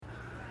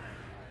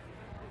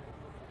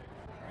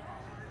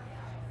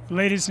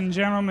Ladies and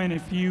gentlemen,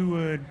 if you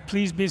would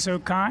please be so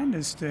kind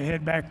as to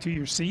head back to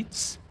your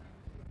seats.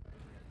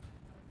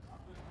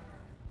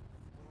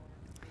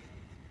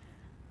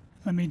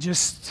 Let me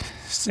just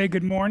say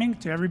good morning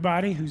to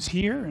everybody who's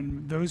here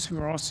and those who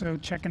are also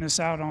checking us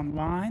out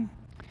online.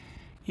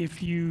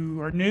 If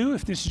you are new,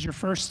 if this is your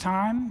first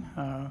time,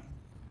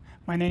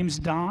 my name's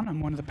Don.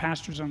 I'm one of the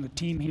pastors on the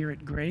team here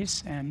at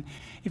Grace. And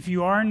if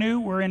you are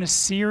new, we're in a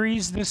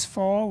series this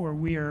fall where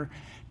we are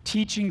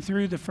teaching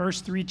through the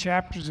first 3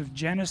 chapters of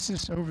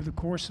Genesis over the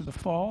course of the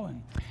fall.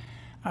 And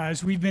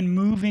as we've been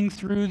moving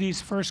through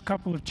these first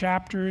couple of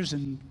chapters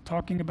and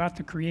talking about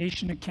the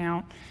creation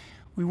account,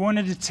 we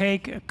wanted to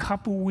take a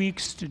couple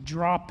weeks to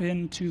drop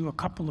into a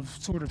couple of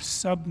sort of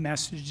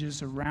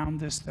sub-messages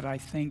around this that I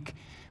think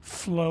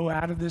flow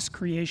out of this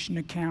creation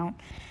account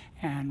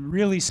and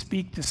really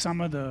speak to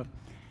some of the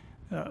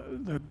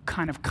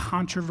kind of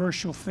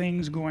controversial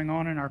things going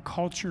on in our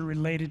culture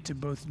related to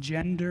both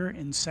gender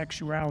and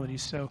sexuality.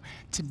 So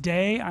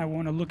today I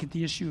want to look at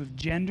the issue of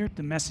gender.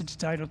 The message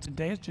title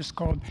today is just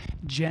called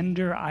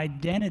Gender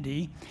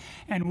Identity.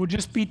 And we'll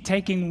just be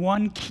taking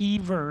one key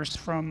verse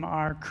from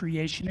our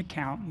creation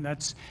account, and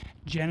that's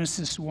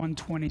Genesis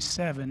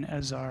 1:27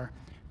 as our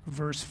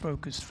verse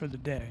focus for the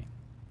day.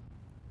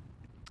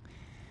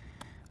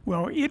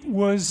 Well, it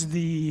was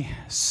the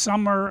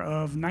summer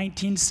of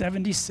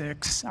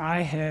 1976.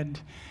 I had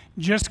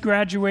just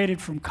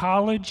graduated from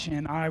college,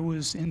 and I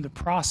was in the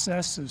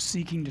process of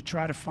seeking to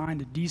try to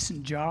find a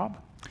decent job,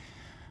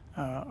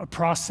 a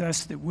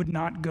process that would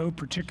not go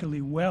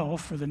particularly well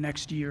for the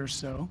next year or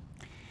so.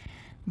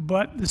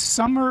 But the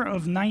summer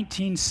of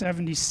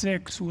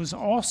 1976 was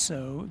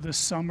also the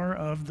summer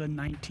of the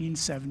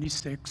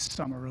 1976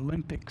 Summer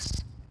Olympics.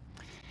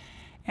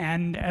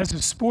 And as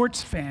a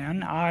sports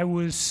fan, I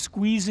was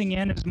squeezing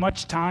in as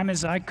much time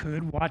as I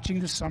could watching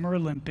the Summer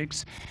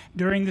Olympics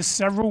during the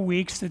several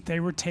weeks that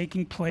they were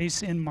taking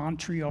place in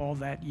Montreal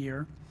that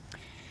year.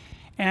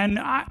 And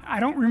I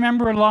don't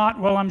remember a lot.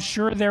 Well, I'm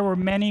sure there were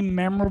many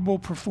memorable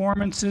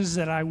performances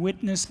that I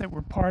witnessed that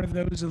were part of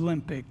those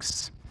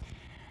Olympics.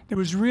 There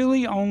was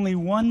really only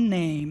one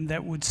name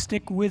that would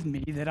stick with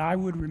me that I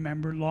would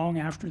remember long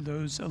after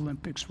those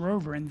Olympics were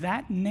over, and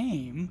that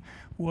name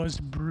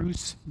was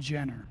Bruce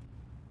Jenner.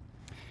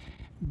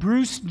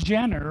 Bruce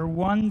Jenner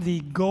won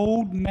the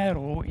gold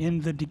medal in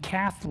the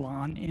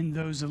decathlon in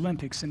those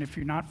Olympics. And if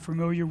you're not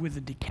familiar with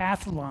the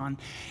decathlon,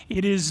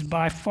 it is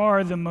by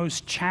far the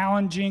most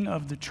challenging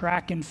of the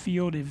track and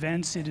field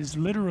events. It is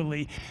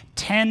literally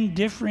 10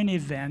 different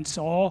events,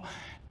 all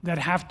that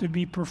have to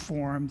be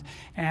performed,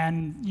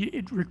 and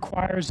it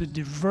requires a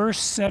diverse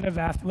set of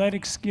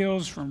athletic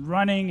skills from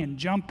running and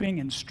jumping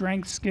and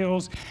strength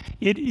skills.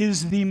 It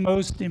is the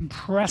most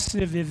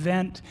impressive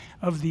event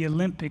of the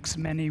Olympics,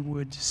 many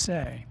would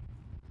say.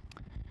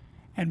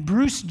 And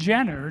Bruce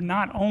Jenner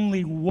not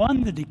only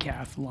won the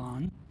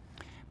decathlon,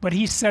 but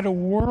he set a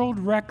world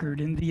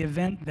record in the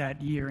event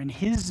that year, and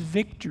his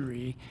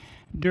victory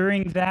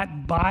during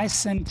that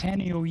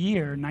bicentennial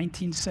year,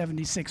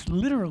 1976,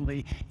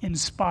 literally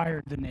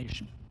inspired the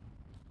nation.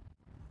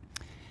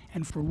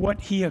 And for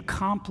what he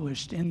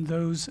accomplished in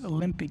those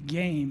Olympic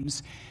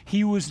Games,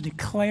 he was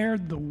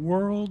declared the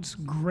world's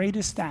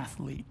greatest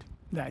athlete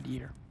that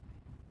year.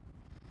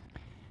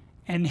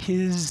 And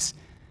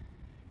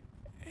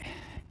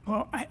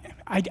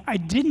I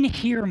didn't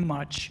hear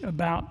much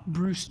about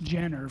Bruce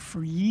Jenner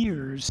for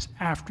years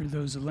after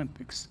those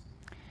Olympics.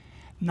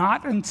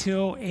 Not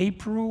until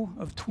April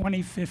of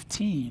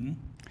 2015,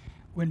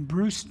 when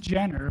Bruce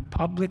Jenner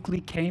publicly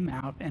came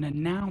out and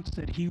announced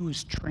that he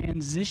was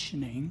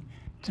transitioning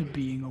to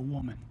being a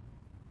woman.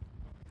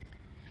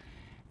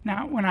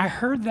 Now, when I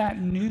heard that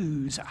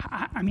news,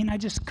 I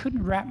just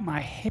couldn't wrap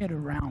my head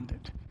around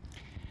it.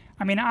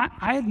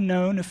 I had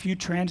known a few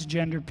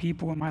transgender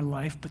people in my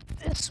life, but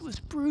this was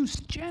Bruce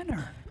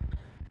Jenner.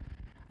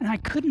 And I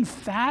couldn't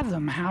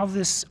fathom how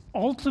this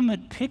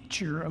ultimate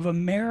picture of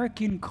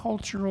American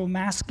cultural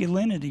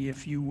masculinity,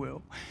 if you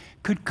will,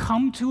 could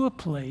come to a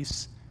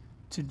place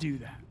to do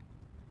that.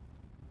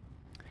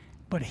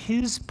 But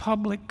his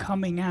public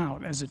coming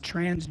out as a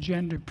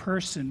transgender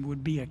person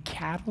would be a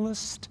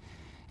catalyst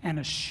and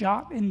a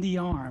shot in the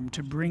arm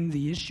to bring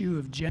the issue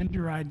of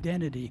gender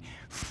identity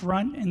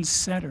front and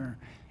center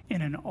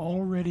in an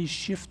already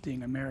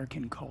shifting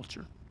American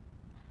culture.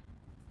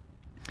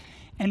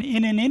 And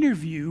in an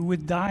interview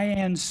with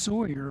Diane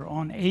Sawyer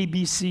on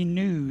ABC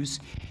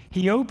News,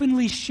 he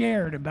openly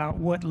shared about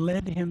what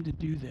led him to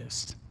do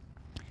this.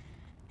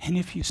 And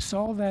if you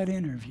saw that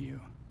interview,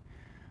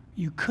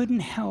 you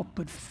couldn't help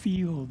but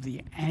feel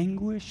the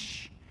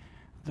anguish,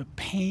 the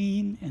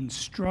pain and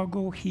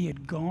struggle he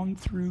had gone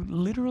through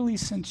literally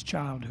since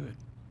childhood,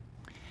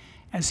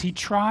 as he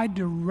tried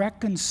to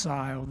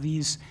reconcile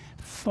these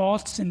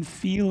thoughts and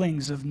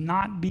feelings of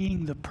not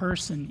being the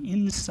person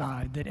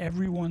inside that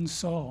everyone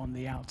saw on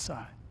the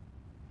outside.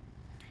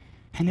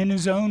 And in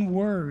his own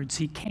words,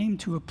 he came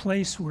to a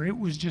place where it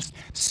was just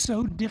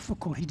so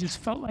difficult, he just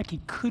felt like he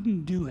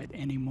couldn't do it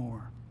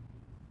anymore.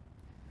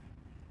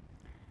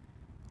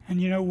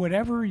 And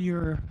whatever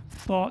your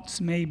thoughts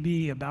may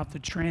be about the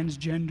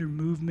transgender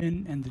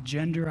movement and the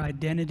gender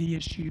identity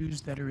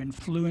issues that are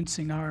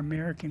influencing our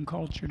American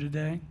culture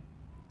today,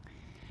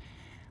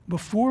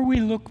 before we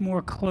look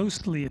more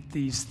closely at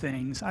these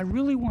things, I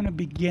really want to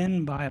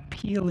begin by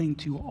appealing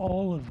to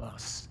all of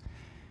us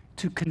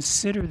to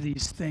consider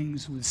these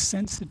things with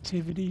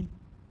sensitivity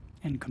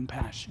and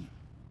compassion.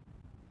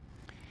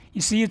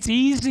 You see, it's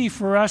easy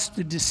for us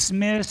to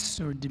dismiss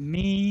or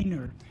demean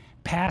or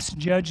pass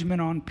judgment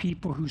on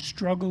people who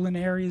struggle in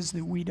areas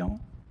that we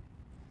don't,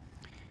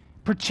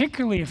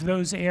 particularly if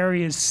those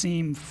areas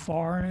seem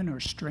foreign or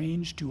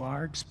strange to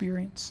our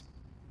experience.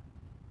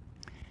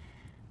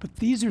 But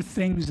these are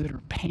things that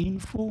are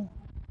painful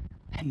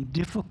and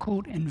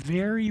difficult and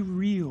very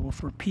real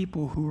for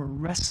people who are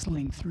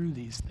wrestling through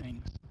these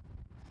things.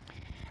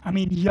 I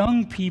mean,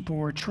 young people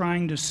are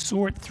trying to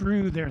sort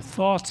through their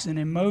thoughts and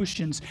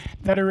emotions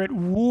that are at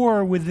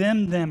war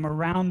within them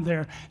around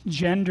their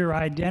gender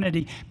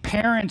identity.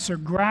 Parents are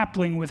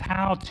grappling with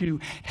how to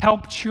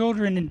help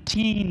children and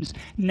teens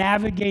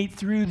navigate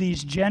through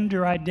these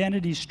gender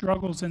identity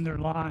struggles in their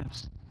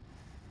lives.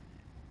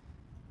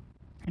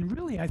 And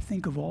really, I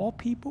think of all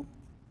people,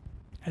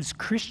 as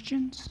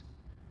Christians,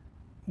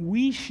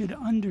 we should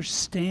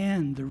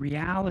understand the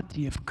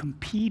reality of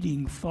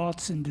competing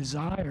thoughts and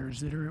desires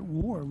that are at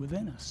war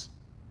within us.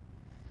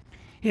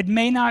 It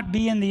may not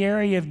be in the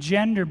area of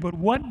gender, but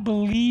what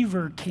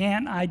believer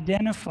can't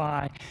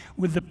identify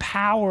with the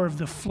power of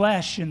the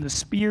flesh and the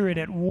spirit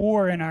at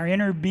war in our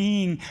inner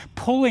being,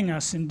 pulling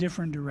us in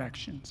different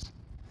directions?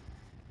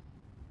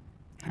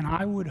 And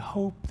I would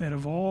hope that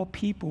of all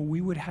people,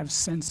 we would have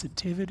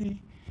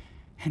sensitivity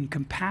and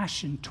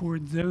compassion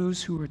toward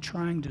those who are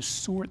trying to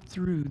sort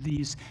through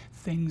these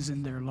things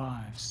in their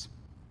lives.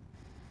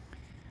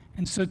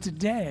 And so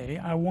today,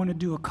 I want to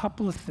do a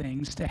couple of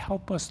things to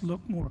help us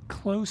look more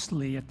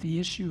closely at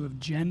the issue of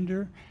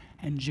gender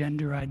and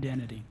gender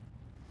identity.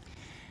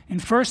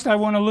 And first, I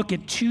want to look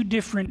at two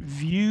different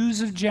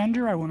views of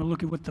gender. I want to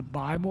look at what the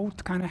Bible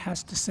kind of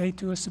has to say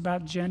to us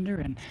about gender,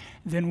 and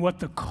then what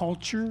the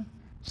culture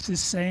is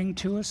saying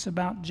to us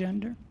about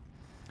gender.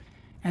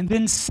 And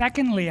then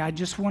secondly, I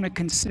just want to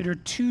consider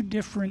two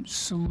different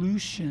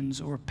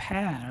solutions or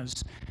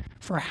paths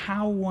for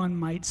how one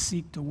might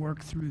seek to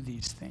work through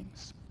these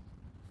things.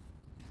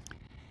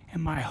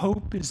 And my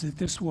hope is that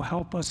this will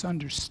help us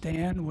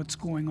understand what's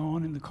going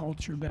on in the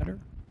culture better,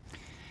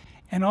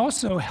 and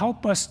also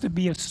help us to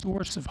be a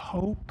source of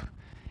hope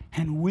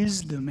and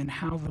wisdom in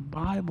how the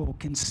Bible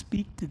can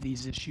speak to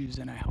these issues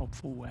in a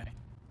helpful way.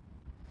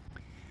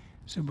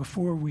 So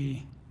before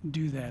we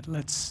do that,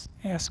 let's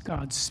ask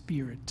God's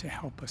Spirit to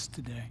help us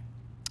today.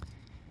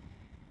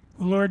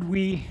 Lord,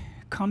 we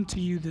come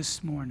to you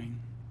this morning.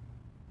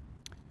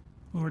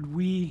 Lord,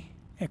 we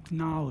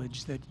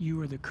acknowledge that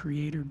you are the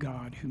Creator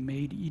God who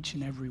made each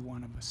and every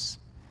one of us.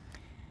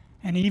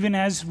 And even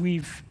as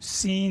we've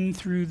seen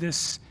through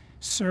this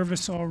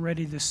service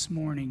already this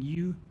morning,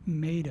 you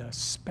made us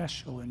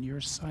special in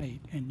your sight,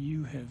 and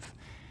you have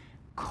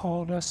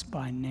called us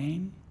by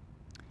name.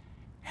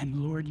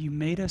 And Lord, you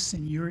made us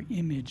in your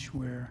image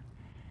where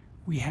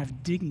we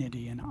have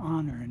dignity and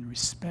honor and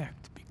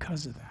respect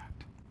because of that.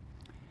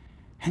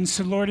 And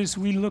so, Lord, as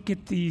we look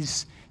at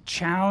these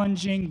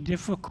challenging,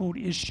 difficult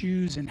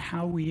issues and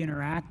how we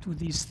interact with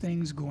these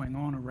things going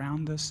on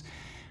around us,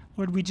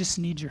 Lord, we just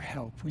need your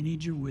help. We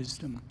need your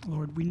wisdom.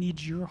 Lord, we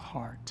need your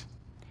heart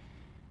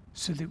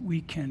so that we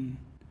can,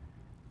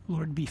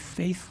 Lord, be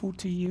faithful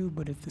to you,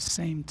 but at the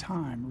same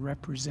time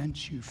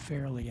represent you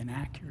fairly and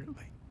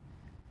accurately.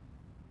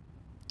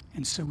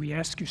 And so we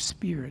ask your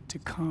Spirit to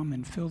come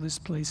and fill this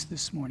place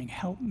this morning.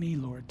 Help me,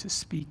 Lord, to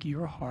speak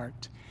your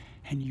heart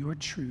and your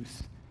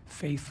truth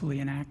faithfully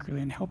and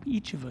accurately. And help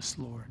each of us,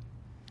 Lord,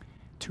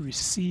 to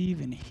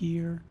receive and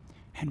hear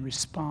and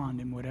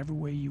respond in whatever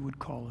way you would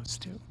call us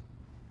to.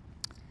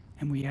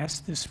 And we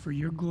ask this for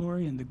your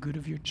glory and the good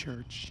of your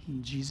church.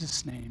 In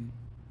Jesus' name,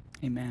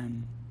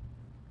 amen.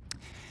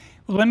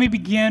 Well, let me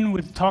begin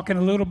with talking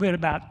a little bit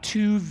about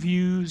two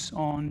views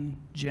on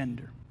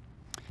gender.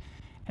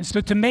 And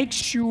so to make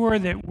sure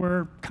that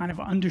we're kind of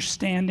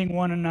understanding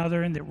one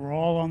another and that we're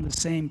all on the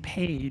same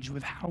page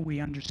with how we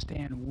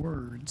understand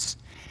words,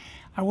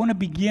 I want to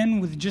begin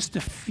with just a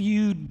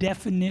few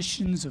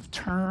definitions of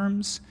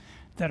terms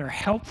that are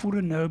helpful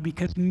to know,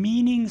 because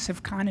meanings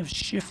have kind of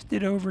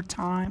shifted over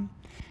time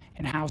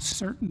and how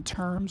certain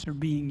terms are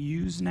being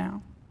used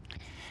now.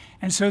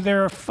 And so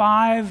there are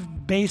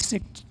 5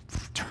 basic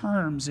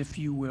terms, if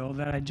you will,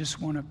 that I just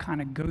want to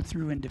kind of go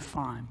through and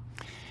define.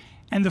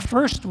 And the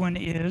first one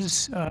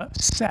is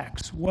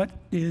sex. What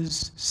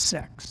is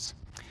sex?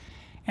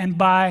 And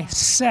by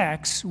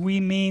sex, we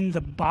mean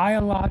the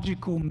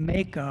biological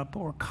makeup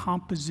or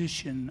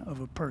composition of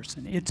a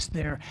person. It's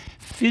their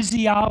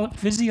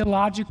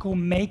physiological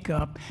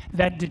makeup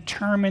that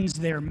determines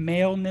their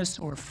maleness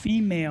or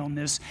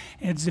femaleness,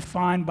 and it's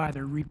defined by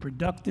their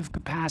reproductive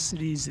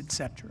capacities,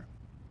 etc.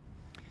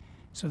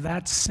 So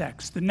that's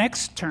sex. The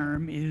next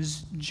term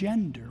is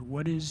gender.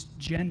 What is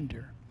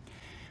gender?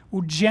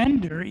 Well,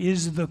 gender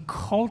is the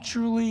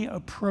culturally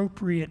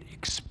appropriate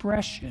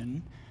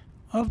expression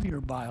of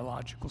your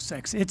biological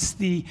sex. It's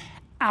the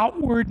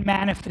outward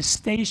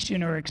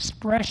manifestation or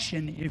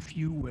expression, if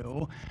you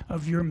will,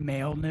 of your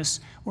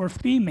maleness or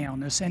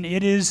femaleness. And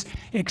it is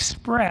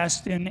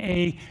expressed in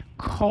a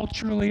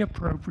culturally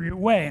appropriate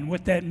way. And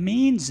what that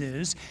means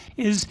is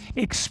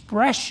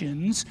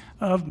expressions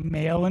of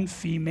male and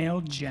female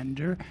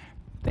gender,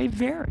 they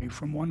vary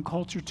from one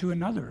culture to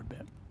another a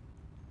bit.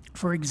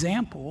 For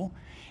example,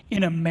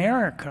 in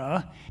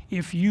America,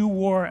 if you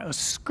wore a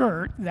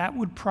skirt, that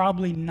would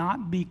probably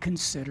not be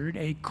considered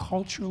a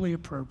culturally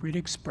appropriate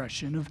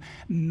expression of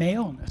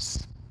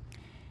maleness.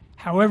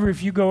 However,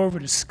 if you go over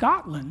to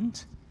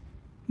Scotland,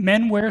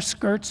 men wear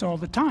skirts all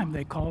the time.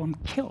 They call them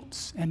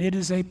kilts, and it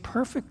is a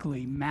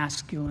perfectly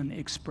masculine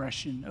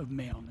expression of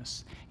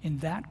maleness in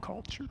that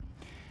culture.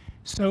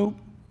 So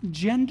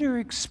gender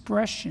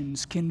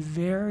expressions can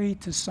vary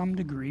to some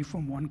degree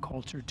from one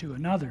culture to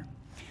another.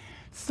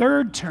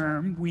 Third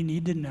term we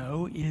need to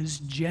know is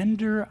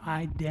gender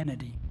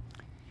identity.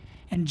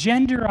 And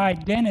gender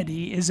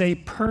identity is a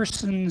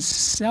person's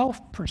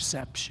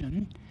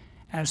self-perception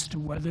as to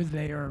whether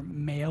they are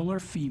male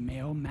or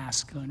female,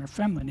 masculine or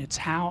feminine. It's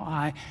how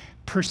I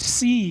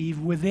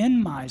perceive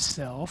within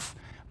myself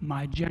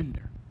my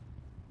gender.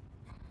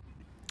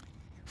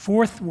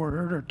 Fourth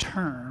word or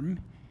term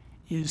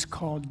is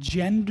called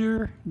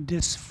gender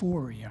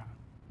dysphoria.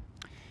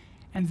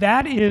 And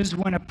that is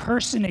when a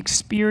person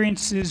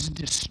experiences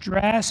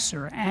distress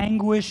or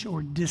anguish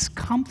or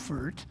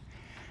discomfort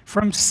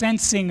from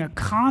sensing a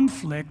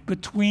conflict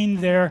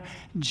between their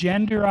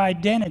gender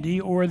identity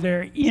or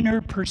their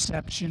inner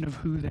perception of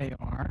who they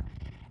are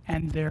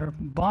and their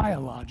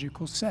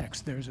biological sex.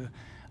 There's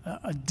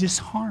a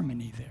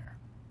disharmony there.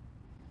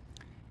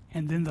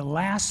 And then the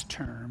last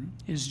term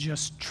is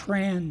just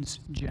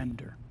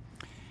transgender.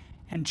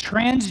 And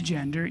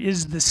transgender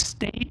is the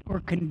state or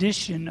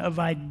condition of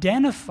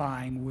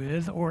identifying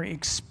with or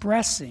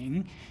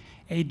expressing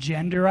a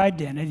gender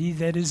identity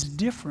that is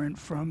different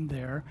from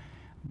their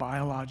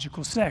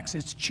biological sex.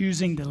 It's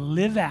choosing to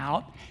live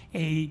out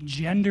a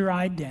gender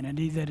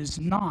identity that is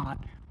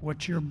not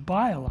what your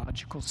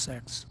biological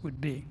sex would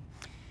be.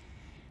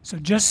 So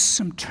just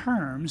some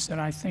terms that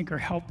I think are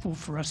helpful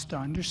for us to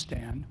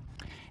understand.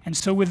 And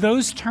so with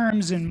those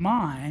terms in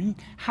mind,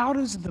 how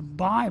does the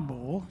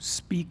Bible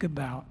speak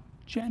about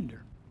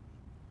gender?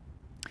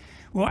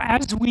 Well,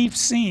 as we've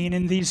seen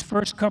in these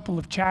first couple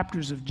of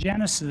chapters of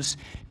Genesis,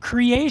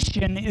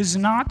 creation is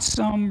not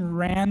some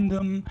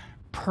random,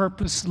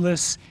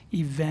 purposeless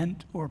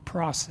event or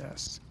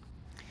process.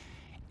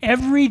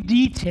 Every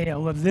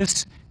detail of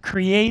this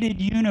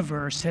created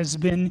universe has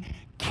been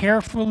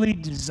carefully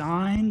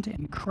designed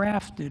and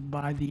crafted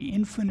by the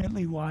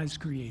infinitely wise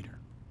Creator.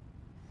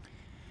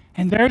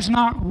 And there's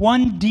not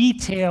one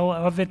detail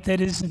of it that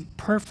isn't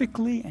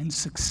perfectly and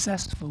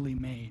successfully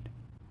made.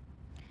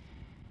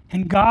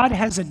 And God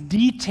has a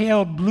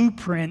detailed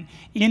blueprint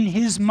in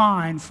His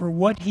mind for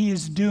what He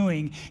is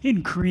doing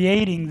in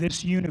creating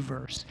this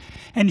universe.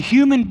 And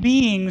human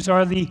beings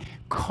are the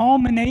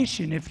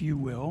culmination, if you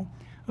will,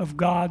 of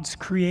God's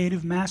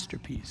creative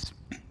masterpiece.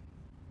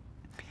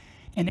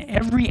 And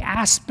every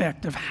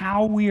aspect of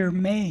how we are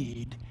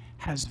made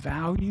has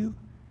value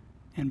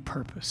and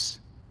purpose.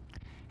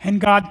 And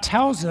God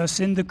tells us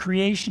in the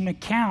creation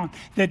account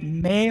that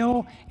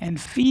male and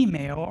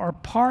female are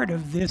part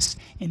of this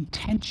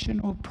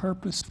intentional,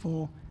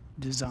 purposeful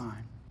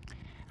design.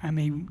 I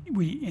mean,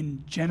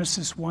 in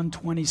Genesis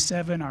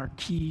 1:27, our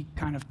key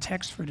kind of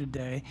text for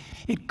today,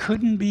 it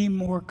couldn't be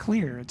more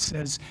clear. It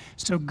says,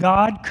 "So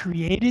God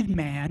created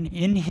man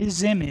in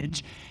His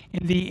image.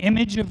 In the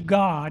image of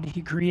God,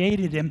 He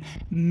created him.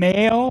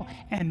 Male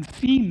and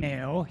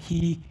female,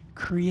 He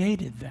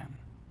created them."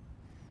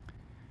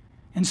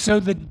 And so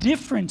the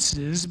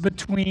differences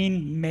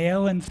between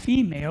male and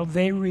female,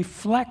 they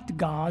reflect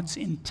God's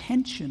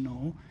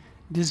intentional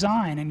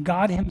design. And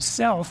God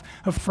Himself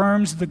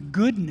affirms the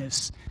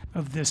goodness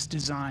of this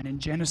design. In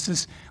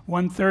Genesis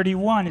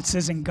 1:31, it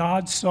says, "And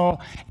God saw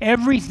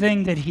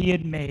everything that He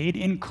had made,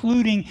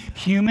 including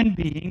human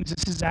beings."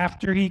 This is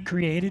after He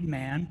created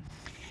man.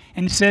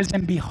 And it says,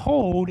 "And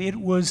behold, it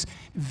was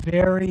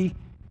very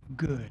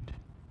good."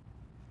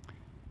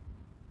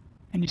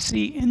 And you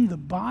see, in the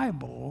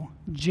Bible,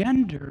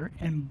 gender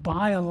and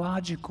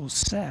biological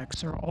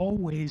sex are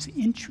always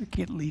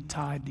intricately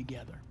tied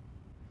together.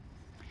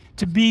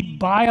 To be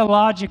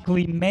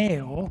biologically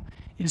male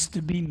is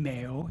to be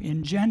male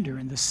in gender,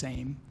 and the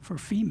same for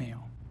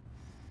female.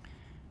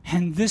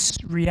 And this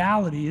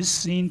reality is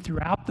seen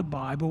throughout the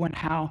Bible and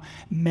how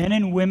men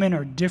and women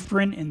are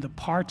different in the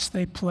parts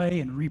they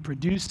play in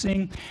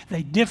reproducing.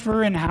 They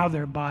differ in how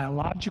their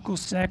biological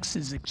sex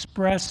is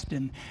expressed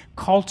in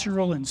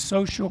cultural and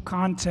social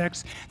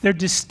contexts. They're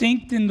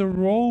distinct in the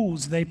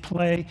roles they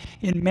play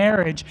in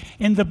marriage.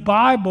 In the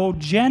Bible,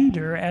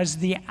 gender as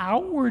the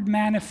outward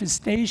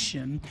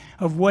manifestation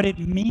of what it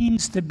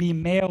means to be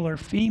male or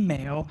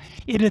female,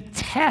 it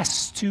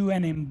attests to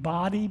an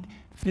embodied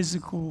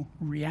physical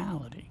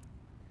reality.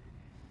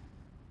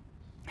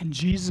 And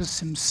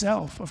Jesus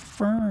himself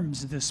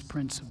affirms this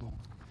principle.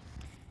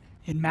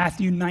 In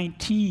Matthew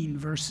 19,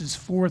 verses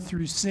 4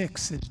 through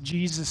 6, as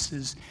Jesus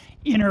is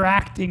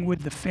interacting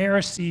with the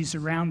Pharisees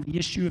around the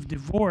issue of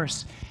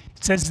divorce,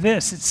 it says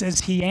this, it says,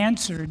 he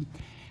answered,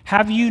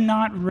 have you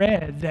not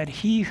read that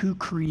he who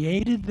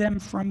created them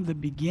from the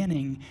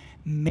beginning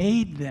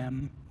made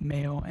them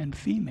male and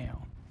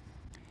female?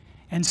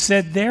 And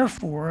said,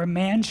 therefore, a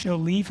man shall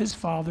leave his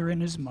father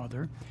and his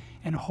mother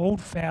and hold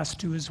fast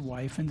to his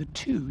wife, and the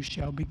two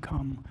shall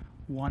become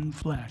one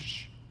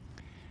flesh.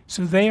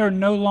 So they are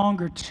no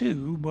longer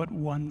two, but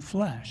one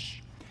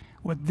flesh.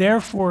 What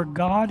therefore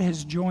God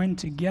has joined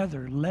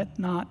together, let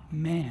not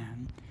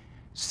man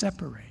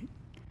separate.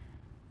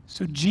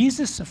 So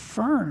Jesus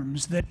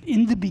affirms that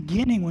in the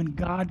beginning, when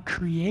God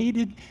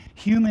created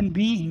human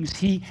beings,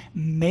 he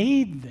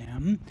made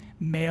them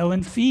male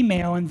and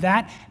female, and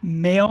that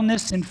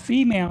maleness and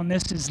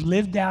femaleness is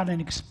lived out and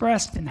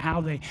expressed in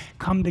how they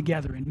come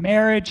together in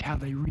marriage, how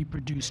they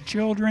reproduce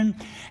children,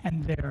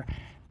 and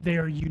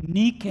they're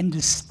unique and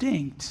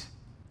distinct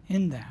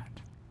in that.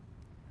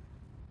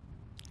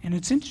 And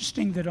it's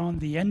interesting that on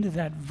the end of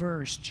that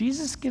verse,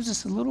 Jesus gives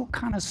us a little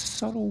kind of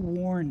subtle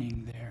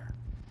warning there.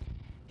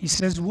 He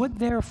says, what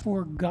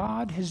therefore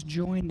God has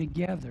joined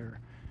together,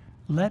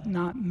 let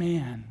not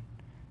man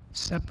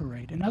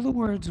separate. In other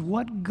words,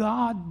 what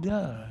God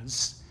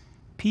does,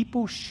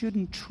 people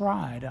shouldn't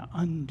try to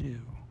undo.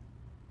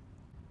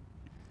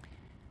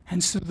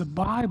 And so the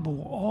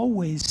Bible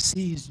always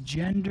sees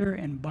gender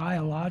and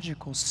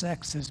biological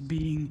sex as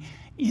being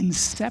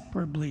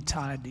inseparably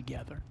tied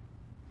together.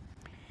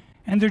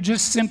 And there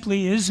just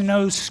simply is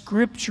no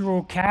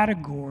scriptural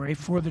category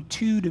for the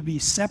two to be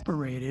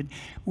separated,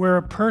 where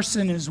a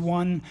person is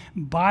one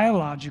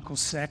biological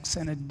sex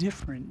and a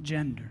different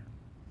gender.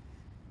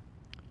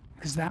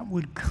 Because that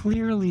would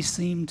clearly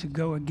seem to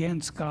go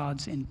against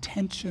God's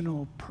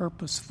intentional,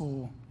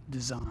 purposeful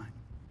design.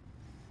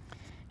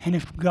 And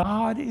if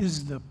God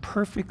is the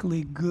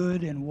perfectly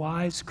good and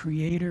wise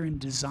creator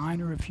and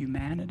designer of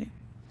humanity,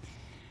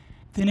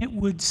 then it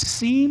would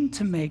seem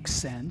to make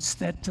sense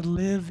that to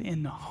live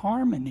in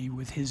harmony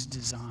with his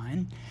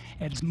design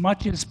as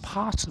much as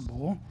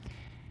possible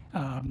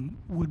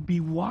would be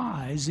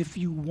wise if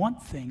you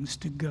want things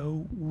to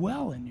go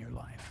well in your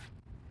life.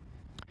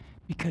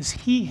 Because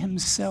he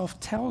himself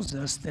tells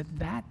us that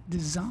that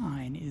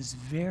design is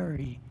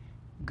very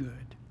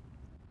good.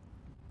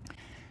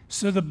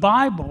 So the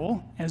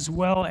Bible, as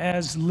well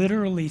as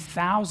literally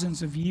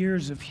thousands of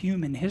years of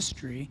human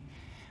history,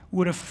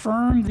 would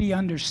affirm the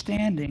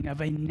understanding of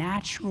a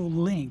natural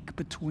link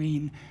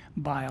between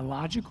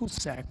biological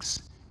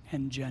sex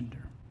and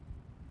gender.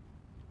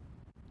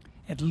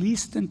 At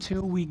least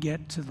until we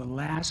get to the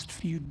last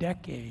few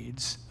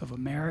decades of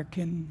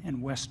American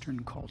and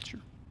Western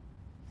culture.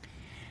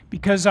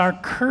 Because our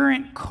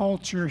current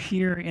culture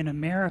here in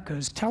America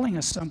is telling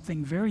us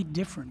something very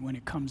different when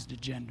it comes to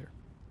gender.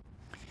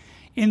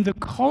 In the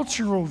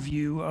cultural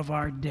view of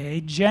our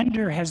day,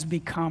 gender has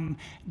become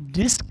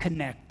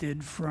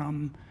disconnected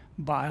from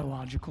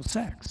biological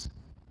sex.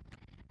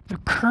 The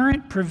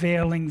current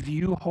prevailing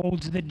view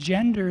holds that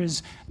gender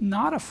is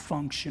not a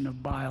function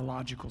of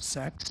biological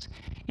sex.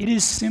 It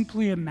is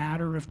simply a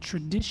matter of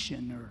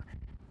tradition or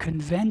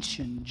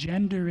convention.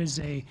 Gender is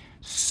a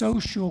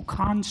social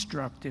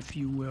construct, if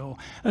you will,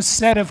 a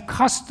set of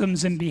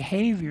customs and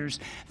behaviors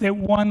that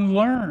one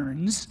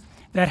learns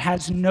that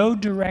has no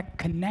direct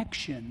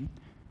connection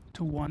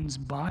to one's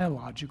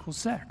biological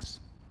sex.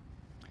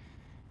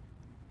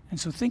 And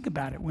so think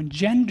about it. When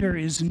gender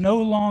is no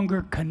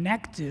longer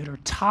connected or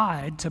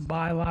tied to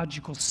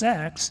biological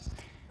sex,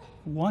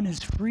 one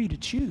is free to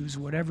choose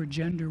whatever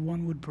gender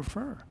one would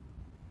prefer.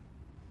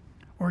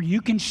 Or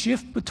you can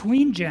shift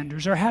between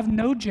genders or have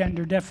no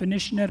gender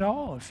definition at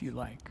all if you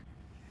like.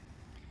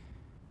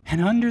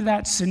 And under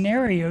that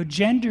scenario,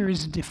 gender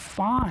is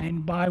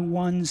defined by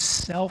one's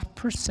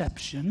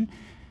self-perception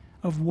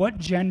of what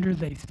gender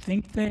they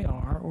think they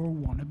are or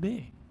want to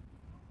be.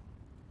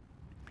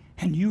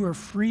 And you are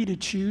free to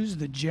choose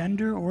the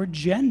gender or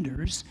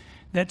genders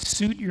that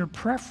suit your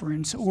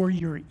preference or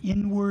your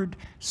inward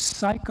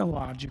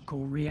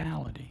psychological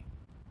reality.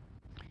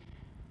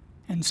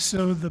 And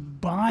so the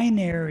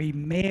binary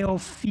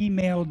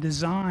male-female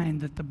design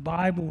that the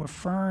Bible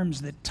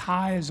affirms that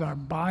ties our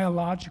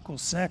biological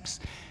sex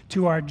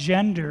to our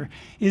gender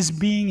is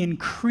being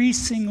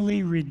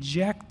increasingly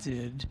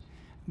rejected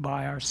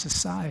by our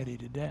society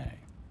today.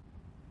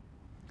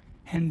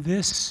 And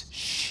this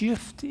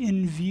shift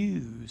in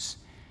views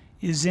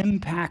is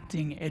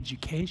impacting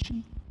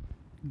education,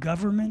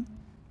 government,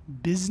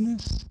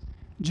 business,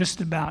 just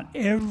about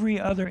every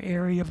other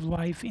area of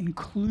life,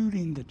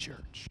 including the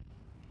church.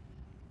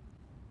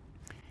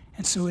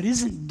 And so it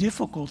isn't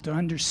difficult to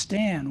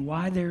understand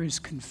why there is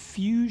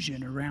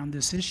confusion around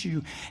this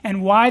issue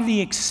and why the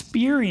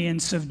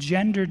experience of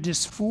gender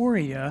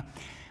dysphoria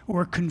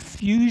or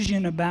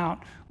confusion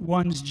about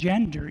one's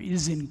gender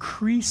is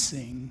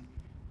increasing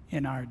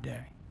in our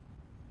day.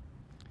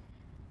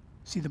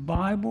 See, the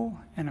Bible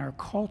and our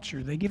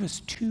culture, they give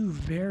us two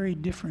very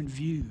different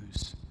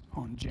views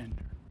on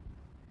gender.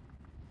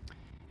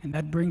 And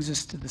that brings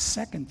us to the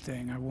second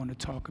thing I want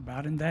to talk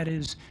about, and that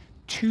is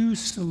 2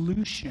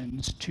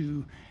 solutions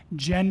to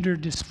gender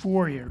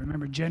dysphoria.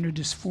 Remember, gender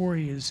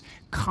dysphoria is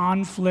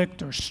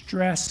conflict or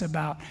stress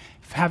about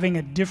having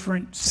a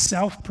different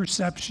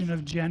self-perception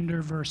of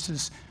gender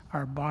versus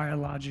our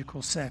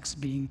biological sex,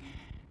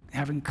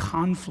 having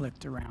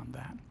conflict around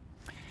that.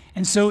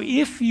 And so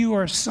if you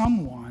are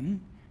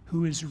someone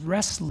who is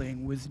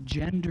wrestling with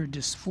gender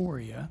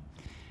dysphoria,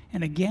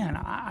 and again,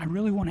 I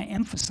really want to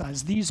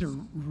emphasize these are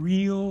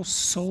real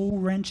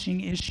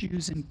soul-wrenching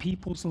issues in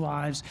people's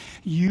lives,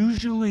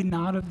 usually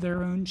not of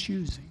their own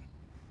choosing.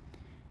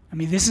 I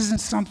mean, this isn't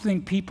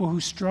something people who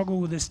struggle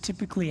with this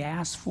typically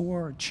asked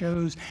for or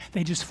chose.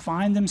 They just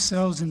find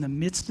themselves in the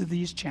midst of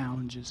these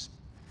challenges.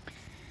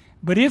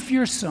 But if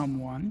you're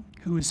someone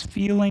who is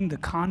feeling the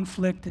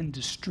conflict and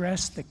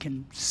distress that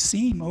can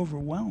seem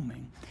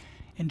overwhelming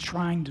in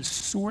trying to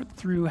sort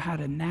through how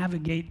to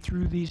navigate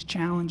through these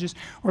challenges,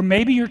 or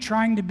maybe you're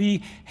trying to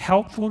be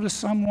helpful to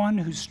someone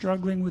who's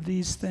struggling with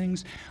these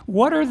things,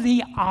 what are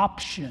the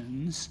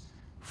options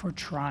for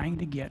trying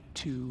to get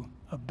to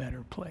a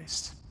better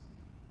place?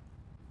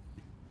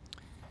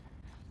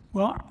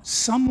 Well,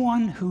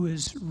 someone who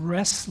is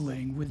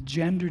wrestling with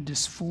gender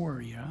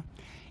dysphoria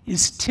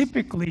is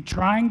typically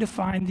trying to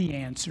find the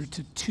answer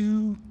to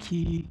 2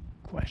 key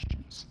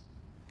questions.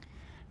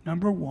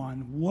 Number 1,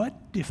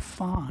 what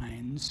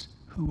defines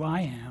who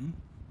I am?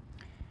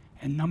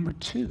 And number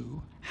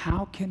 2,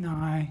 how can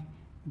I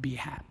be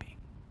happy?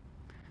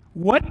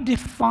 What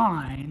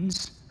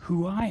defines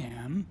who I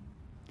am,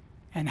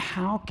 and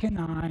how can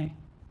I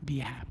be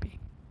happy?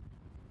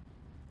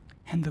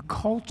 And the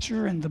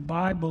culture and the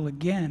Bible,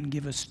 again,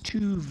 give us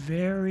 2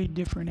 very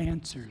different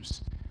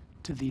answers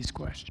to these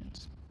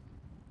questions.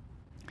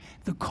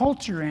 The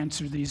culture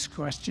answers these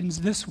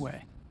questions this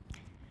way.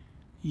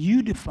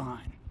 You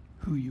define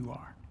who you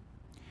are.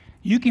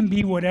 You can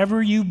be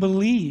whatever you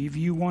believe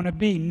you want to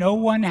be. No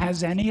one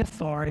has any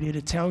authority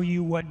to tell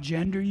you what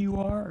gender you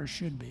are or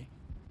should be.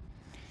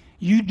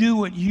 You do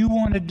what you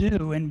want to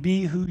do and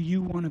be who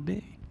you want to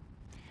be.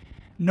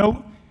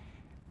 No,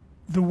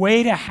 the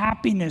way to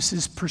happiness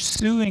is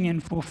pursuing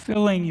and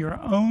fulfilling your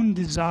own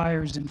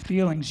desires and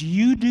feelings.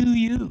 You do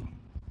you.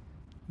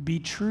 Be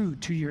true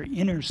to your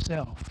inner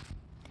self.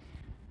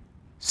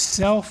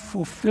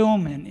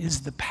 Self-fulfillment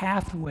is the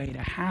pathway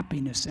to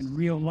happiness in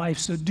real life.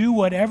 So do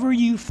whatever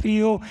you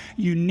feel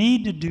you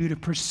need to do to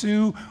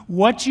pursue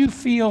what you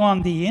feel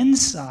on the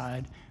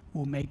inside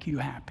will make you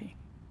happy.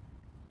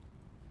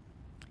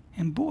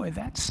 And boy,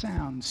 that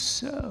sounds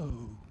so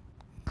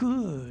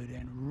good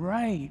and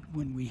right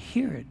when we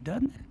hear it,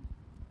 doesn't it?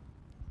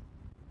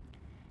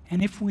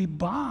 And if we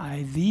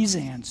buy these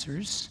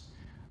answers,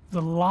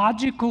 the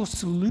logical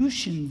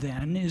solution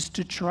then is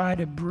to try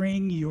to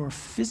bring your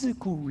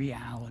physical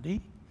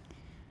reality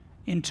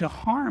into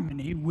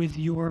harmony with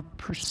your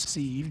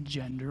perceived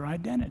gender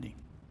identity.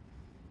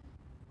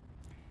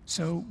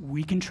 So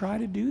we can try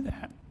to do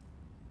that.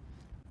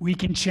 We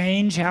can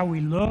change how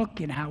we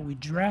look and how we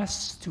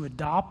dress to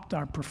adopt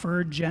our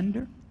preferred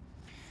gender.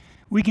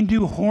 We can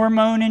do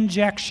hormone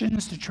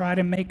injections to try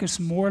to make us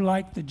more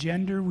like the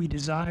gender we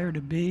desire to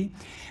be.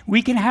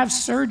 We can have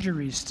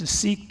surgeries to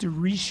seek to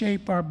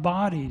reshape our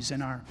bodies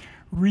and our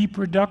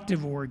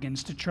reproductive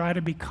organs to try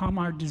to become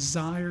our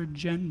desired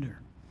gender.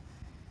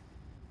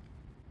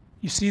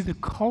 You see, the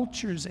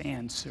culture's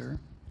answer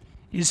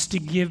is to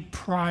give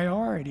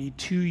priority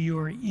to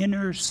your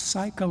inner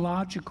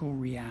psychological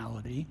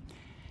reality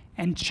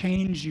and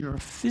change your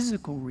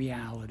physical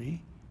reality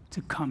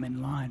to come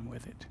in line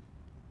with it.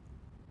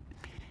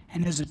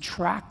 And as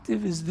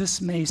attractive as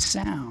this may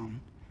sound,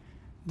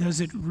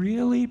 does it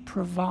really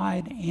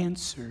provide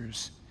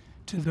answers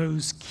to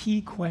those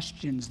key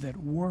questions that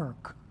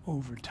work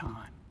over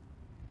time?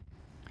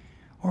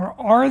 Or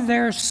are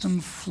there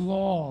some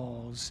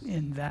flaws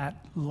in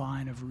that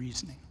line of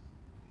reasoning?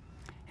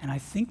 And I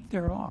think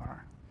there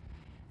are.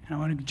 And I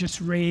want to just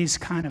raise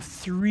kind of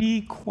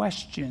 3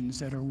 questions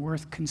that are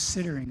worth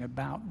considering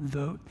about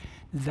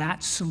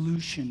that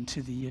solution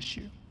to the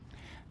issue.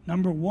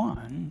 Number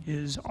 1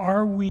 is,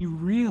 are we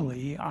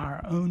really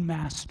our own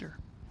master,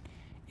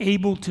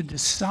 able to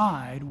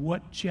decide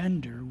what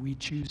gender we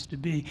choose to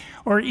be?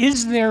 Or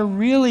is there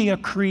really a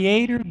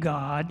creator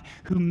God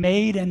who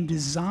made and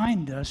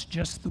designed us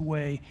just the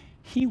way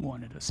he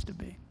wanted us to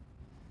be?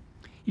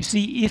 You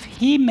see, if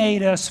he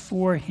made us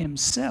for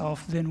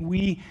himself, then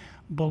we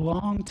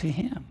belong to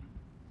him.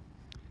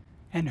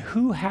 And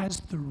who has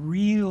the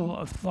real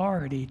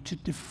authority to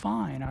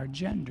define our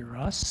gender,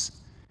 us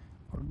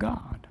or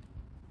God?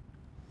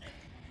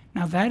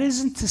 Now, that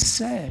isn't to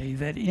say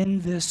that in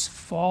this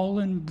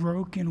fallen,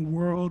 broken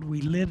world we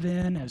live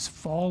in as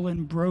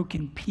fallen,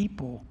 broken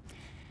people,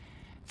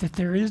 that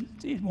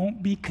it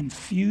won't be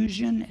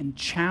confusion and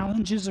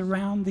challenges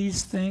around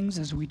these things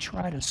as we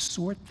try to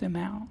sort them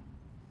out.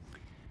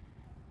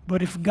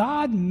 But if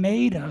God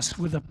made us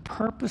with a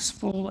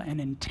purposeful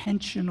and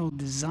intentional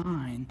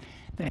design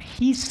that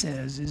he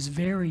says is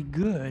very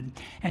good,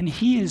 and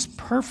he is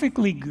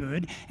perfectly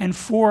good and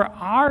for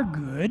our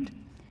good,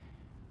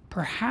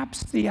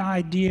 perhaps the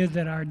idea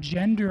that our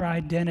gender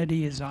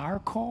identity is our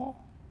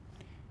call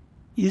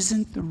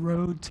isn't the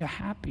road to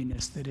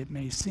happiness that it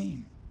may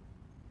seem.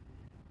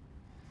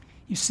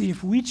 You see,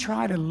 if we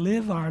try to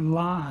live our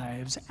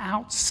lives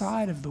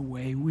outside of the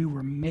way we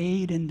were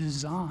made and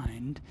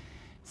designed,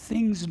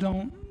 things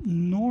don't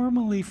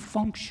normally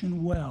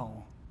function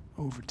well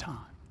over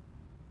time.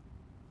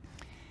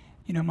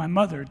 You know, my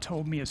mother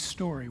told me a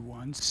story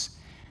once.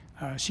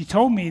 She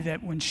told me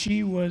that when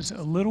she was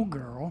a little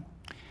girl,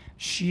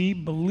 she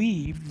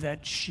believed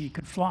that she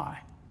could fly.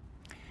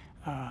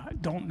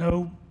 Don't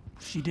know,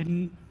 she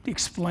didn't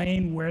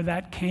explain where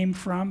that came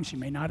from. She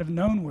may not have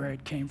known where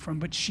it came from,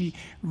 but she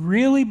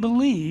really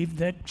believed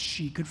that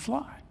she could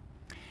fly.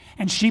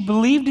 And she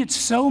believed it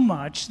so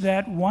much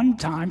that one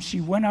time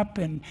she went up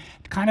and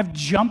kind of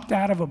jumped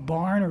out of a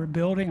barn or a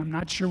building, I'm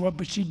not sure what,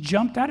 but she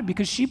jumped out of it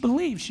because she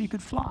believed she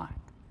could fly.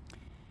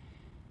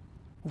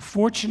 Well,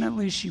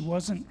 fortunately, she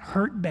wasn't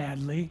hurt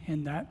badly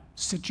in that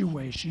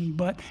situation,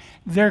 but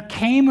there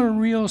came a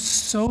real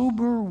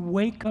sober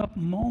wake-up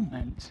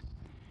moment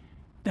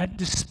that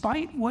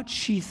despite what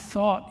she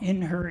thought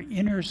in her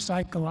inner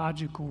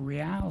psychological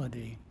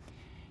reality,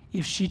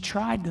 if she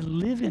tried to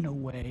live in a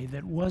way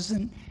that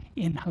wasn't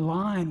in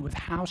line with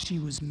how she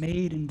was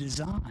made and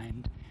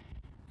designed,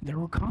 there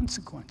were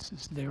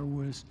consequences. There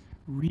was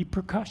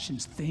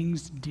repercussions.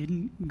 Things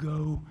didn't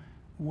go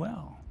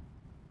well.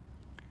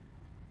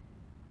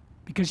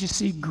 Because you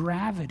see,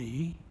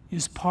 gravity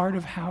is part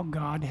of how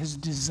God has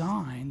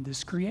designed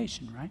this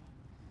creation, right?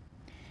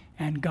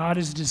 And God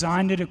has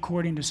designed it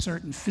according to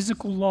certain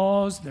physical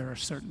laws. There are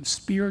certain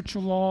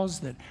spiritual laws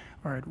that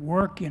are at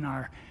work in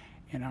our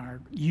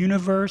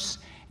universe.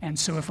 And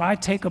so if I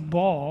take a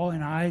ball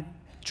and I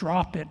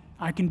drop it,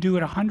 I can do it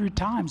 100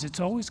 times.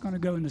 It's always going to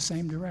go in the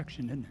same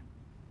direction, isn't it?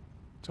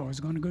 It's always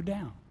going to go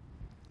down.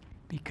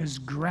 Because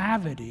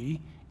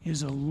gravity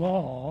is a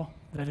law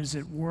that is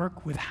at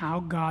work with how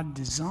God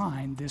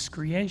designed this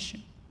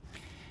creation.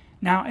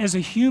 Now, as a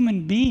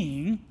human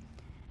being,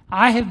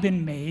 I have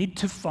been made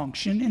to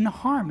function in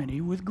harmony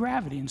with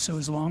gravity. And so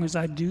as long as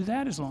I do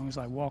that, as long as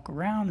I walk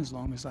around, as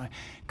long as I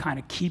kind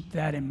of keep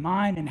that in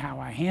mind and how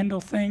I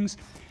handle things,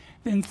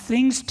 then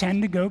things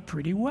tend to go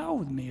pretty well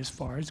with me as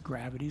far as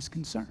gravity is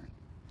concerned.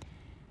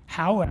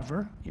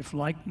 However, if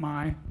like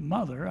my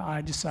mother,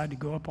 I decide to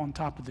go up on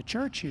top of the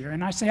church here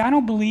and I say, I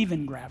don't believe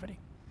in gravity.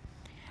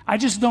 I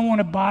just don't want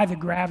to buy the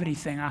gravity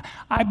thing.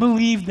 I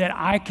believe that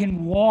I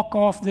can walk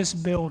off this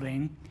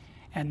building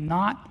and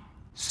not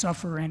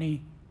suffer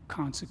any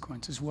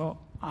consequences. Well,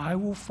 I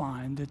will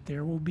find that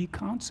there will be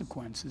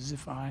consequences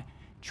if I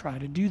try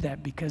to do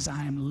that because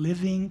I am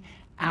living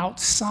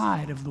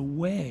outside of the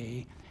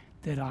way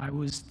that I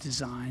was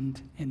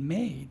designed and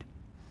made.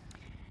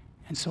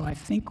 And so I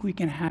think we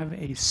can have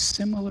a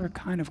similar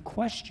kind of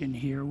question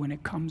here when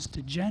it comes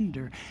to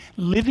gender.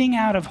 Living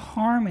out of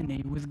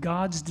harmony with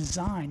God's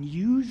design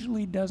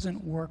usually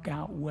doesn't work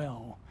out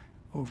well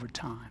over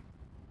time.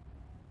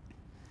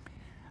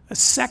 A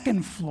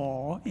second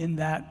flaw in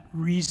that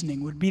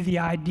reasoning would be the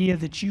idea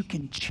that you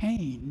can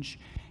change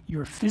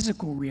your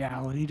physical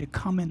reality to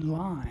come in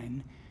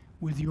line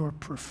with your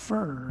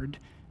preferred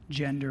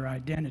gender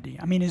identity.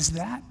 I mean, is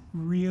that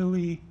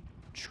really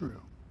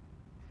true?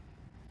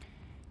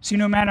 See,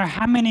 no matter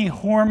how many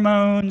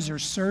hormones or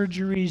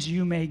surgeries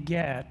you may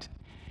get,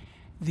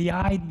 the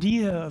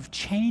idea of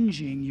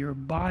changing your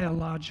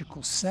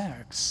biological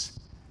sex,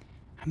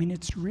 I mean,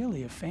 it's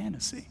really a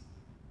fantasy.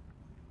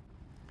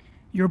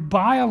 Your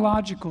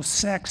biological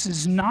sex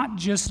is not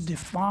just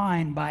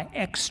defined by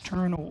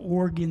external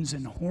organs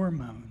and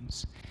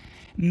hormones.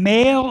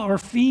 Male or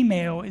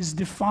female is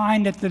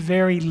defined at the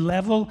very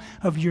level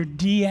of your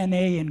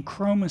DNA and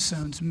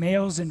chromosomes.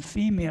 Males and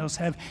females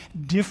have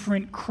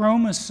different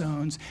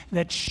chromosomes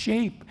that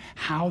shape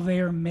how they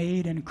are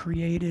made and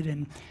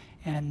created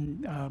and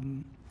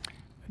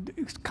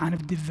kind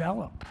of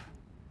develop.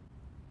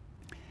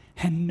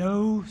 And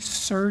no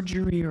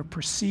surgery or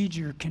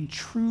procedure can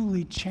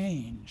truly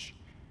change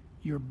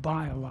your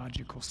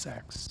biological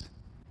sex.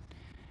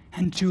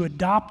 And to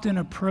adopt an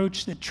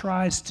approach that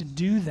tries to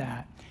do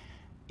that,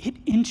 it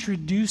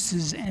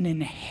introduces an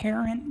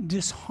inherent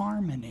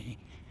disharmony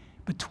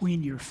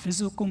between your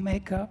physical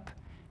makeup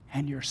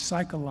and your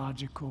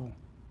psychological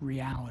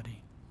reality.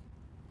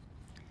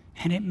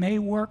 And it may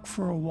work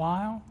for a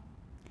while,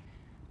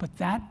 but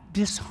that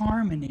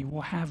disharmony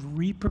will have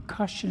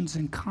repercussions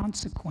and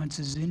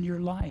consequences in your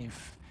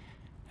life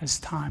as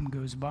time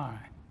goes by.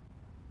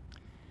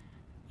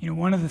 You know,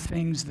 one of the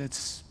things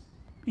that's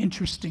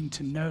interesting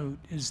to note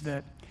is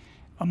that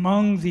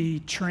among the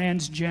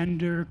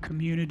transgender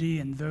community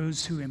and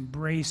those who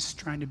embrace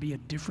trying to be a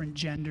different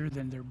gender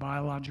than their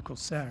biological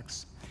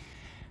sex,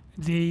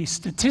 the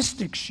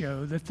statistics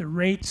show that the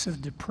rates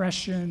of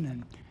depression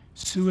and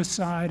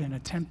suicide and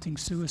attempting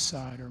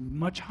suicide are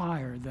much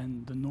higher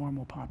than the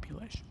normal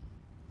population.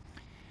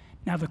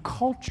 Now, the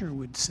culture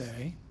would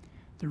say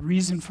the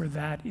reason for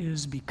that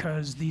is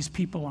because these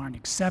people aren't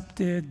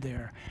accepted, they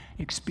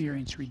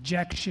experience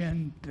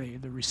rejection,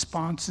 the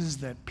responses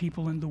that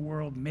people in the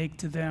world make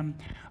to them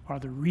are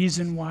the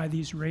reason why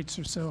these rates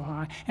are so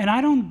high. And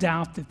I don't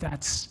doubt that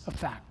that's a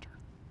factor,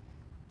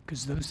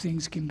 because those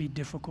things can be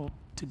difficult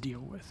to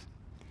deal with.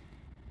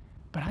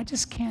 But I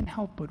just can't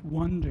help but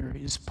wonder,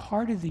 is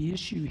part of the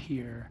issue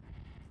here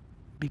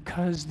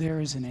because there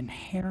is an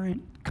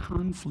inherent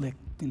conflict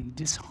and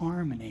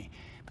disharmony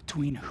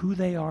between who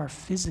they are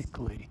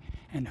physically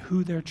and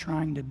who they're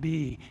trying to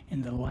be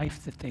in the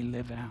life that they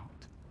live out.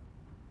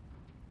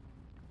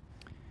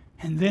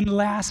 And then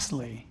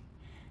lastly,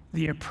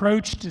 the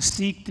approach to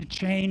seek to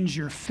change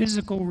your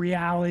physical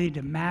reality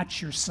to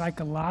match your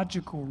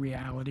psychological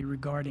reality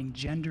regarding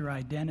gender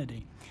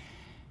identity,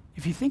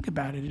 if you think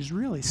about it, is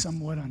really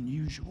somewhat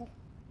unusual.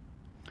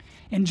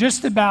 In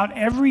just about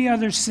every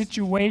other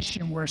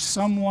situation where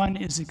someone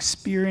is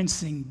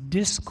experiencing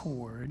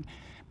discord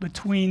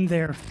between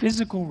their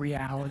physical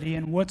reality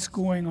and what's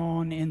going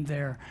on in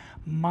their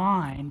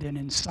mind and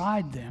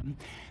inside them,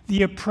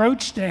 the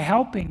approach to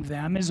helping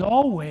them is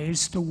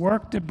always to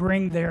work to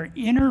bring their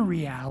inner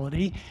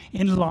reality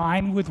in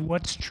line with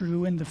what's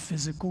true in the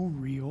physical,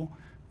 real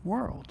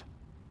world.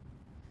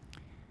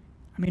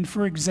 I mean,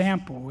 for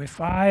example, if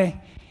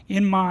I,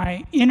 in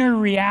my inner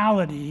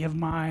reality of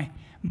my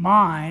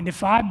mind,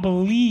 if I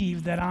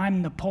believe that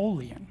I'm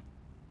Napoleon,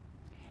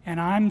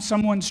 and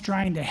someone's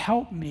trying to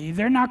help me,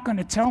 they're not going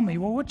to tell me,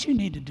 well, what you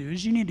need to do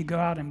is you need to go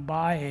out and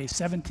buy a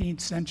 17th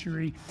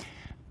century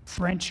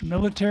French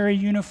military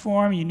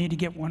uniform. You need to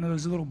get one of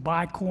those little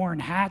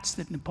bicorn hats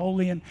that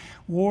Napoleon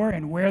wore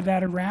and wear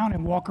that around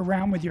and walk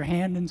around with your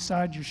hand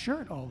inside your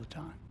shirt all the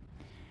time.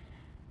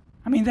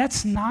 I mean,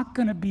 that's not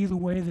going to be the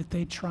way that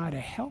they try to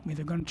help me.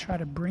 They're going to try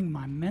to bring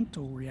my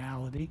mental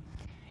reality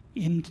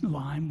in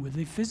line with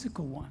a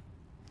physical one.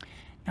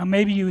 Now,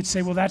 maybe you would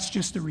say, well, that's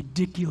just a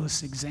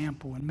ridiculous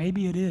example, and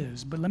maybe it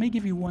is, but let me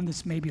give you one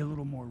that's maybe a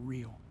little more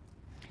real.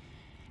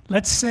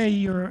 Let's say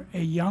you're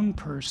a young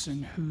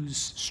person who's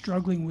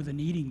struggling with an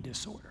eating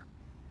disorder,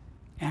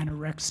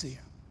 anorexia,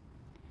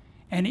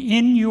 and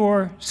in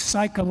your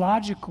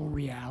psychological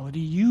reality,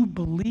 you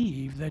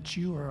believe that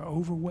you are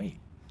overweight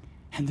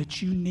and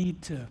that you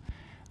need to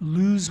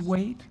lose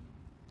weight,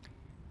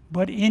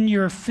 but in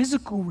your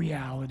physical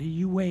reality,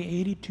 you weigh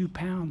 82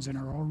 pounds and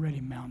are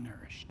already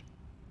malnourished.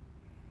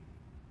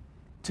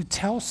 To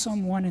tell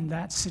someone in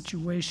that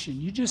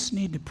situation, you just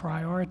need to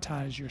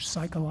prioritize your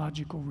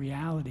psychological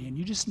reality and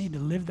you just need to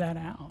live that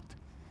out,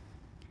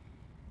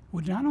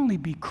 would not only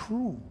be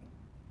cruel,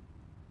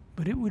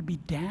 but it would be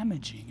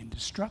damaging and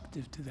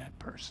destructive to that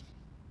person.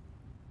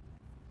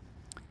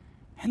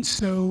 And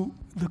so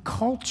the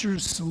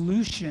culture's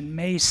solution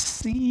may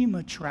seem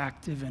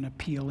attractive and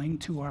appealing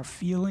to our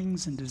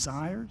feelings and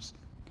desires,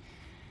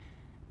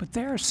 but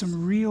there are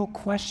some real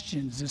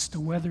questions as to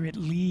whether it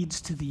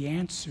leads to the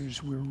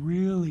answers we're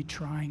really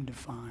trying to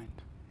find.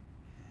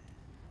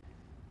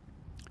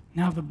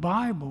 Now, the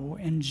Bible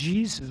and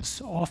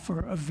Jesus offer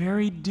a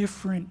very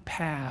different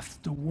path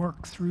to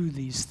work through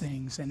these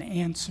things and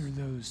answer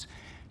those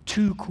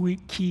two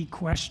key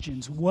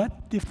questions.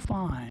 What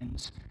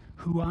defines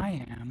who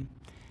I am,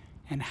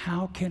 and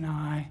how can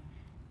I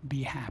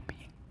be happy?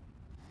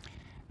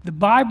 The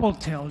Bible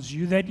tells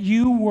you that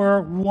you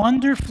were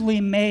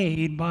wonderfully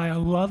made by a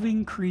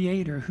loving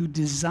Creator who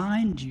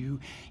designed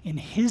you in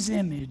His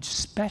image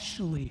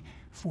specially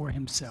for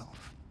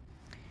Himself.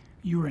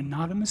 You are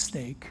not a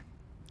mistake.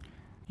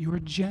 Your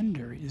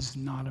gender is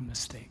not a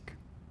mistake.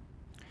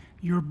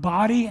 Your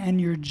body and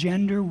your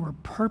gender were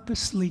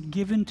purposely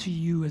given to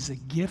you as a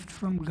gift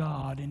from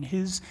God in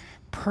His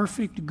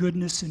perfect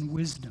goodness and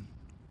wisdom.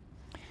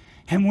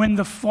 And when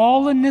the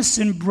fallenness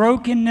and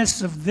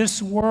brokenness of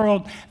this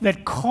world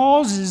that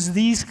causes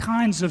these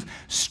kinds of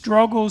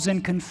struggles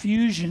and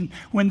confusion,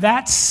 when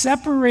that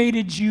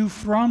separated you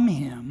from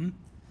Him,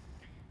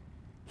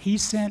 He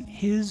sent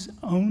His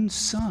own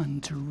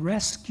Son to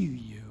rescue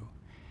you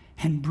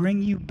and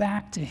bring you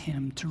back to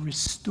Him, to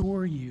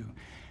restore you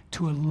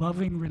to a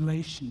loving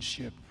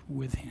relationship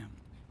with Him.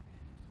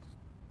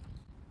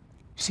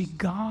 See,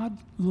 God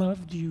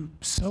loved you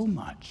so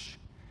much,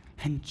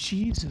 and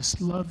Jesus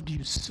loved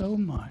you so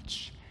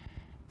much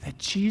that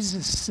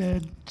Jesus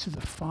said to the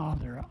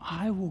Father,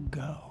 I will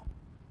go.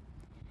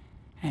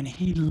 And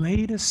He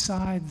laid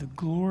aside the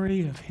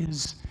glory of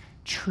His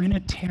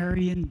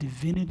Trinitarian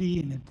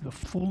divinity and the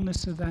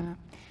fullness of that,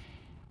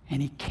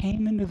 and He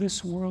came into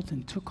this world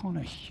and took on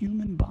a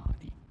human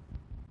body.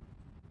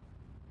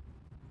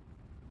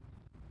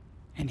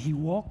 And He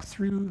walked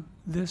through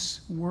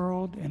this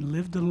world and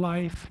lived a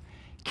life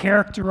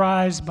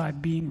characterized by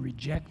being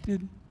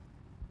rejected,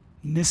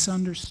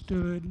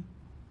 misunderstood,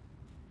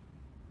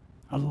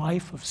 a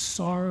life of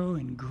sorrow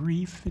and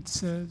grief, it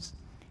says.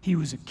 He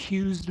was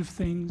accused of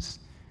things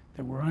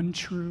that were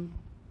untrue.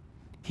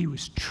 He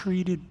was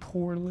treated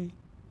poorly.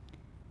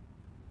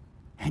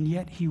 And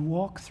yet He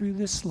walked through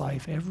this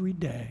life every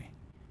day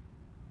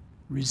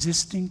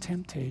resisting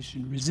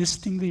temptation,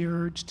 resisting the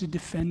urge to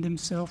defend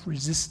himself,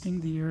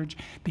 resisting the urge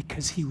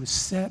because he was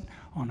set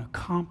on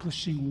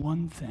accomplishing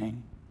one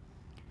thing: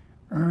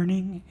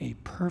 earning a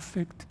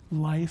perfect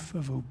life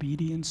of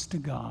obedience to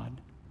God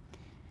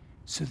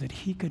so that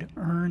he could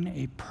earn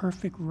a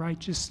perfect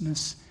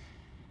righteousness,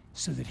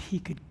 so that he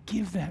could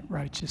give that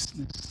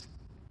righteousness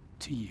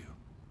to you.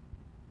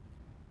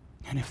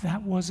 And if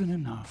that wasn't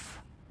enough,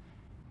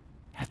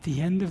 at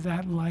the end of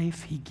that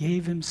life, he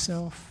gave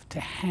himself to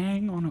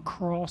hang on a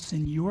cross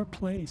in your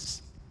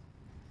place,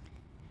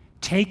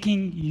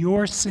 taking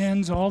your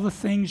sins, all the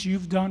things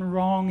you've done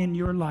wrong in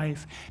your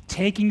life,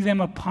 taking them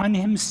upon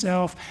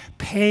himself,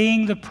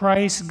 paying the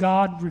price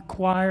God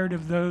required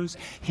of those,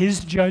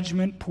 his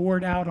judgment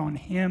poured out on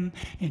him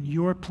in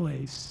your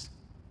place,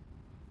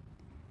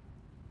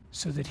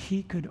 so that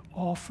he could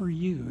offer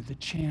you the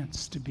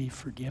chance to be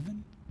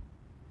forgiven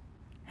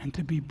and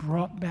to be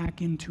brought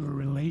back into a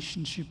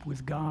relationship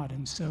with God.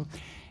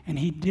 And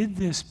he did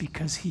this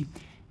because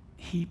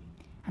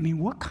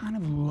what kind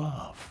of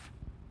love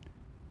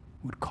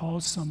would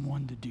cause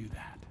someone to do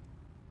that?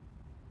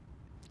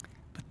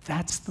 But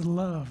that's the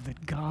love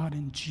that God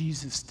and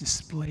Jesus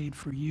displayed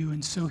for you.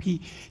 And so he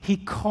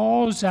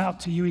calls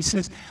out to you. He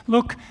says,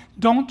 look,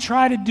 don't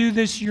try to do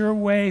this your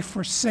way.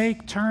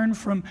 Turn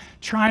from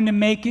trying to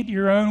make it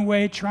your own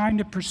way, trying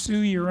to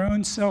pursue your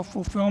own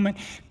self-fulfillment.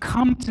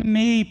 Come to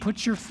me.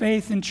 Put your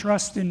faith and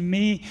trust in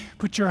me.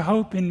 Put your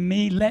hope in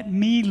me. Let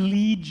me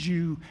lead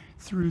you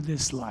through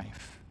this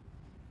life.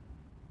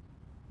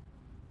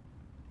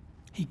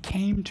 He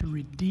came to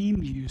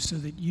redeem you so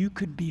that you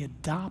could be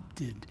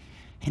adopted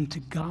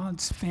into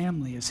God's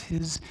family as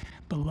his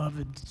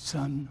beloved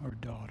son or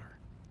daughter.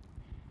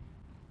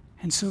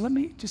 And so let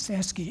me just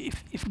ask you,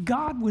 if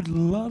God would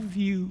love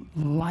you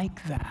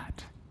like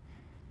that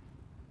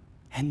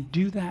and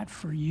do that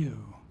for you,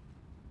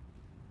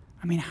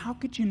 how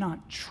could you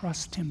not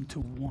trust him to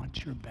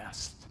want your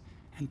best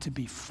and to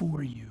be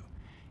for you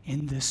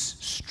in this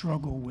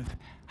struggle with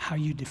how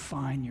you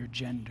define your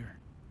gender?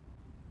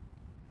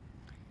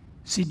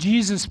 See,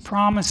 Jesus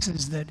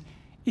promises that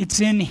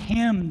it's in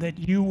him that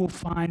you will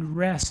find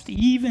rest,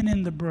 even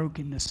in the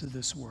brokenness of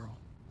this world.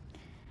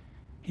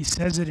 He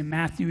says it in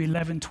Matthew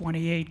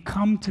 11:28,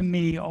 "Come to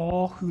me,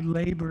 all who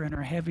labor and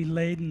are heavy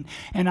laden,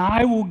 and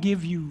I will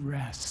give you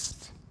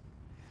rest."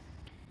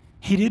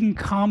 He didn't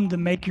come to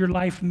make your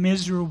life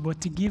miserable, but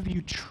to give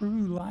you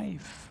true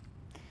life.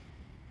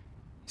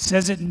 He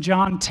says it in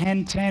John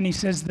 10:10. He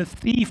says, "The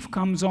thief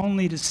comes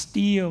only to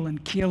steal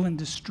and kill and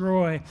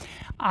destroy.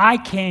 I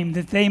came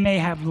that they may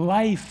have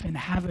life and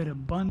have it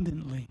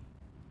abundantly."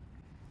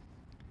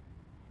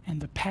 And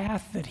the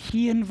path that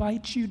he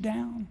invites you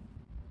down,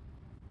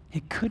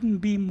 it couldn't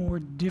be more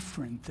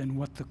different than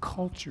what the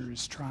culture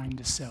is trying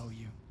to sell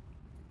you.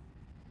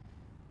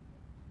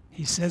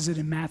 He says it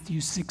in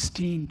Matthew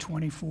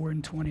 16:24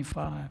 and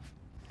 25.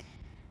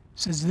 It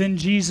says, "Then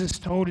Jesus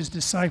told his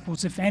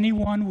disciples, 'If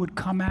anyone would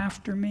come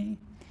after me,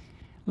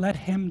 let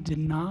him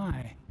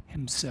deny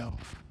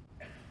himself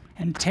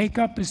and take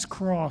up his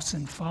cross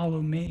and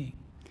follow me.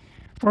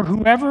 For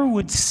whoever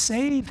would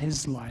save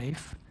his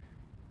life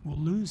will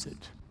lose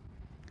it.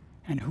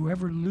 And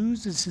whoever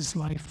loses his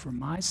life for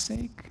my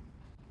sake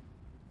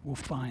will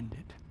find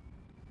it.'"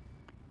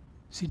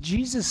 See,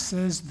 Jesus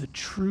says the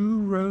true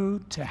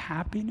road to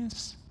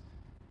happiness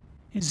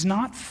is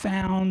not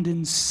found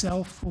in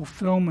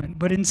self-fulfillment,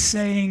 but in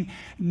saying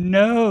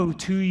no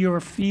to your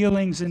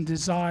feelings and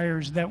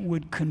desires that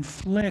would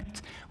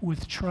conflict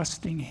with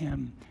trusting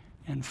him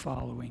and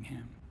following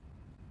him.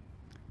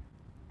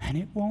 And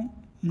it won't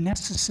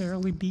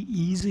necessarily be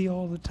easy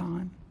all the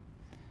time,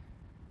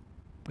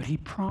 but he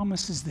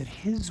promises that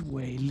his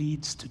way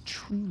leads to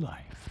true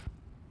life.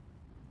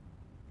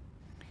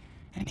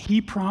 And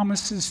he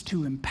promises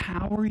to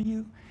empower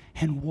you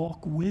and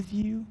walk with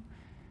you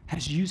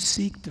as you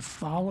seek to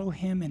follow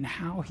him and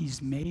how he's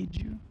made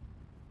you.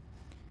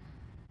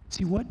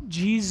 See, what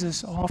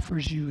Jesus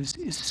offers you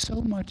is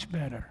so much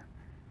better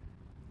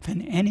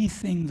than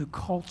anything the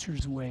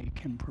culture's way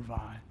can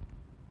provide.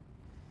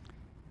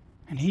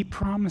 And he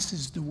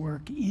promises to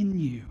work in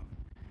you,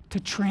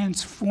 to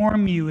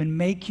transform you and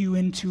make you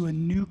into a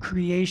new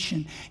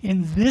creation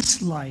in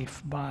this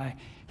life by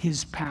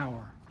his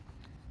power.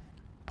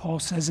 Paul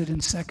says it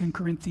in 2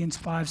 Corinthians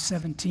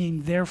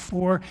 5:17,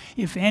 "Therefore,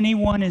 if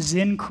anyone is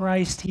in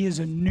Christ, he is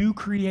a new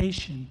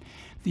creation.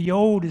 The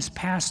old is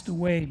passed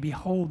away.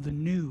 Behold, the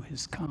new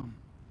has come."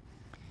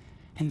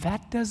 And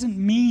that doesn't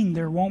mean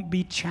there won't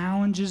be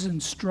challenges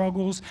and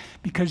struggles,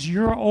 because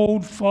your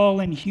old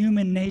fallen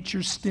human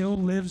nature still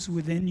lives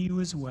within you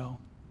as well.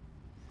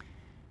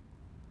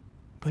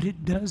 But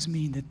it does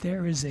mean that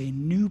there is a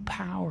new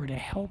power to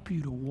help you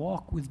to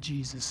walk with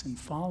Jesus and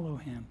follow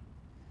him.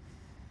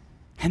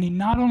 And he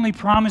not only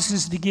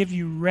promises to give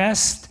you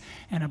rest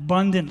and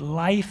abundant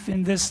life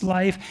in this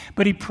life,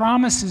 but he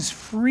promises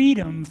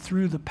freedom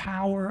through the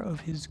power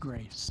of his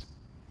grace.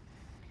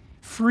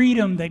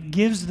 Freedom that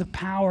gives the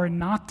power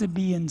not to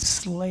be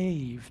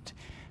enslaved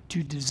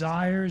to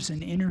desires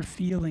and inner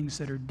feelings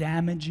that are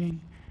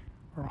damaging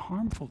or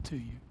harmful to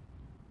you.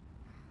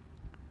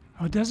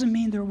 Oh, it doesn't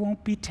mean there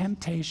won't be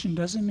temptation,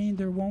 doesn't mean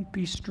there won't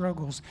be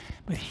struggles,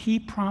 but he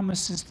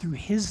promises through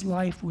his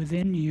life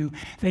within you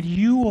that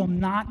you will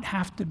not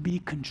have to be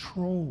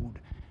controlled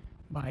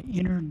by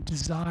inner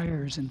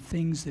desires and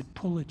things that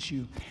pull at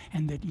you,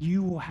 and that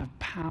you will have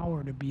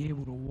power to be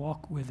able to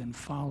walk with and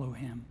follow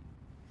him.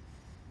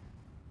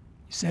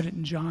 He said it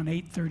in John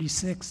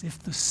 8:36, if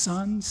the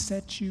Son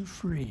sets you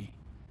free,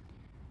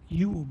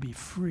 you will be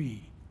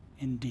free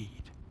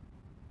indeed.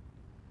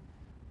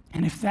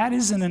 And if that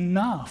isn't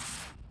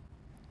enough,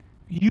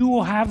 you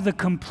will have the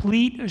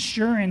complete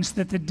assurance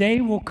that the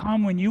day will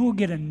come when you will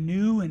get a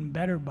new and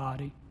better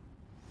body.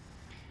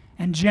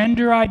 And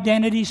gender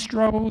identity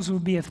struggles will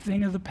be a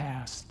thing of the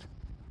past,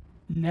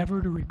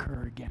 never to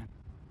recur again.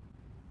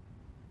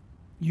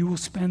 You will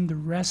spend the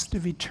rest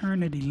of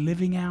eternity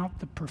living out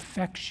the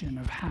perfection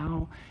of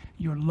how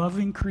your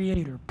loving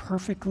Creator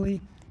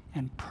perfectly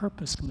and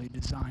purposely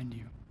designed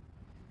you.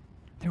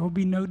 There will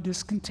be no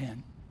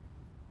discontent,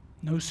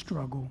 no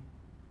struggle,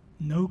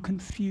 no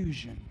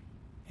confusion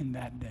in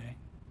that day.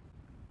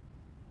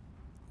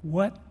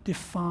 What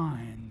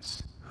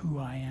defines who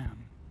I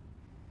am?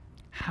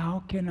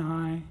 How can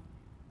I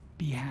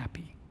be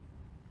happy?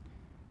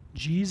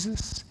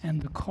 Jesus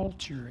and the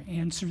culture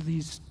answer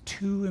these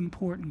two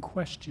important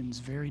questions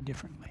very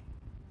differently.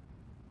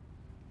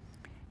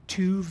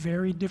 Two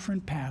very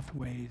different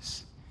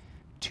pathways,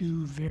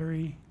 two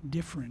very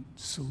different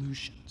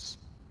solutions.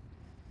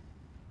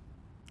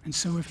 And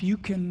so if you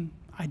can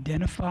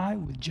identify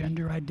with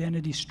gender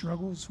identity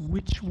struggles,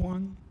 which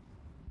one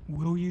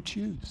will you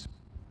choose?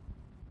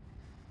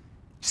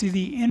 See,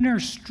 the inner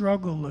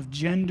struggle of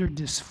gender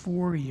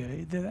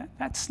dysphoria,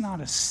 that's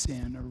not a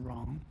sin or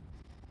wrong.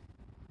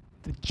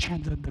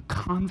 The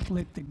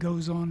conflict that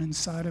goes on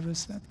inside of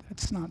us,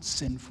 that's not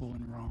sinful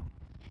and wrong.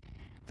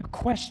 The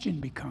question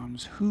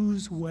becomes,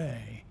 whose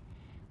way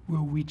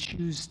will we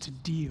choose to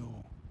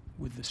deal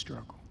with the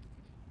struggle?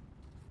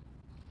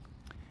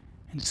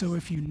 And so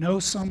if you know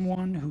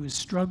someone who is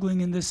struggling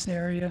in this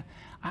area,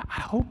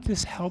 I hope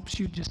this helps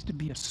you just to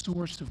be a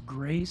source of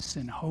grace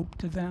and hope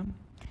to them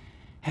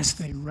as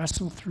they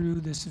wrestle through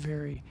this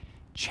very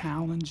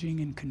challenging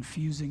and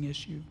confusing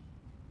issue.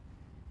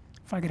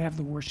 If I could have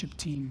the worship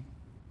team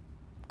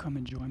come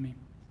and join me.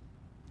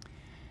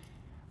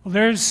 Well,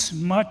 there's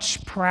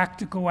much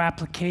practical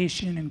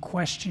application and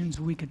questions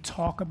we could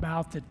talk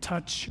about that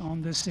touch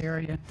on this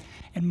area.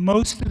 And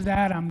most of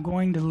that I'm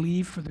going to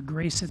leave for the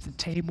Grace at the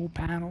Table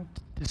panel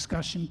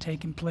discussion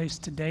taking place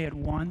today at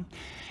 1.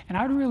 And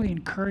I'd really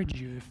encourage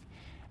you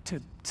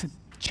to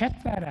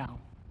check that out,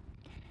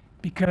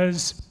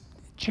 because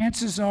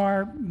chances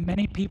are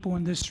many people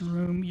in this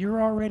room,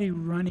 you're already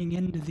running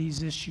into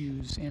these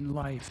issues in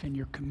life, in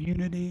your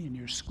community, in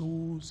your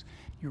schools,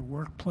 your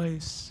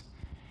workplace.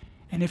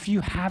 And if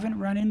you haven't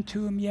run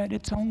into them yet,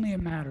 it's only a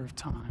matter of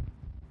time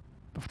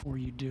before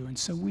you do. And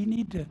so we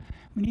need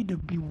to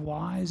be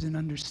wise and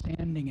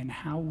understanding in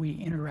how we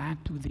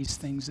interact with these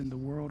things in the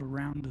world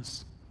around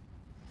us.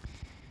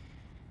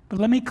 But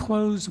let me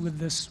close with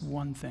this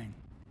one thing.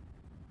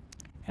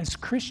 As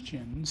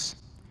Christians,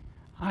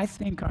 I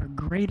think our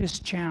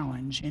greatest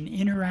challenge in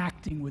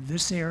interacting with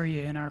this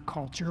area in our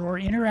culture, or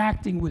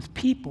interacting with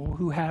people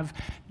who have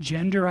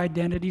gender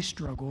identity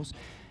struggles,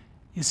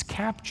 is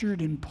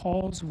captured in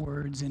Paul's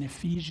words in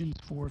Ephesians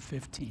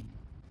 4:15.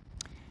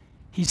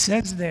 He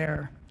says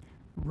there,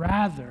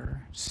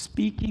 rather,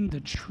 speaking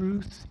the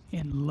truth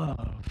in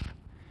love,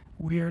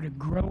 we are to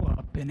grow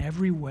up in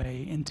every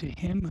way into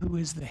him who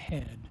is the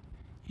head,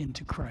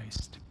 into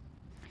Christ.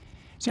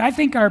 See, I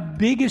think our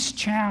biggest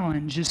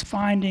challenge is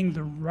finding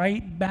the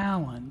right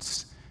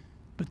balance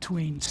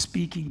between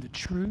speaking the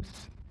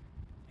truth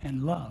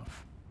and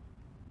love.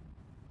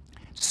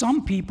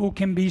 Some people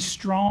can be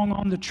strong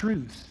on the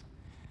truth,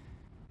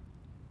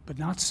 but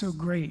not so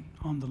great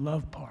on the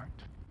love part.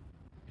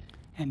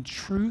 And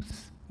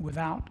truth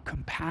without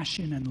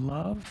compassion and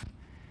love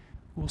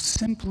will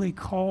simply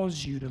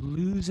cause you to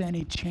lose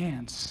any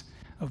chance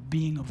of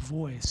being a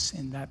voice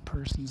in that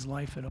person's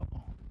life at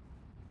all.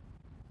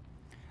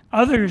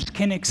 Others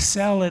can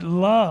excel at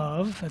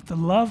love, at the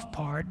love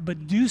part,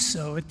 but do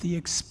so at the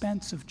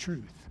expense of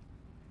truth.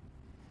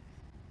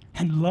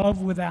 And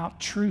love without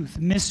truth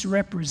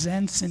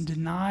misrepresents and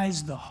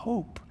denies the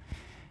hope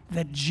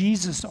that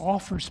Jesus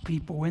offers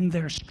people in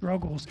their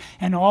struggles,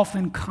 and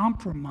often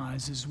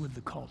compromises with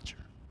the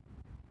culture.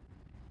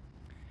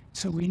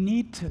 So we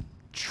need to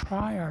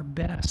try our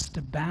best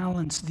to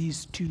balance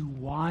these two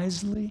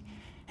wisely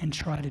and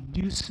try to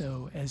do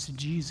so as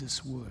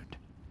Jesus would.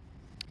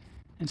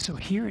 And so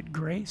here at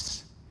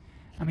Grace,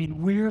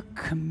 we're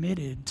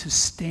committed to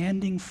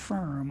standing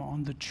firm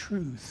on the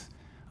truth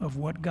of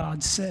what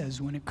God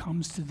says when it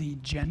comes to the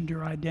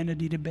gender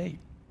identity debate.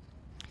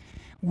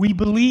 We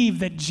believe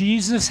that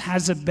Jesus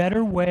has a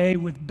better way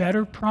with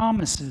better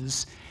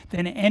promises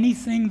than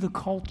anything the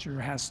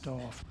culture has to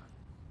offer.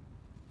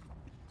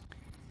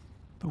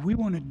 But we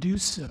want to do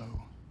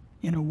so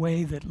in a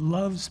way that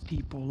loves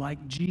people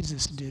like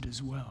Jesus did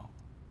as well.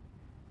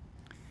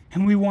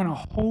 And we want to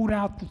hold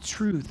out the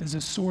truth as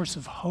a source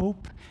of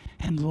hope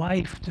and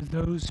life to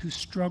those who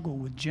struggle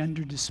with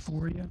gender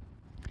dysphoria.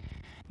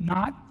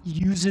 Not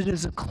use it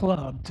as a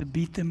club to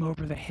beat them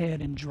over the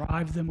head and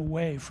drive them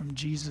away from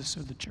Jesus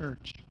or the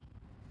church.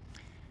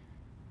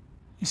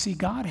 You see,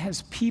 God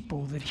has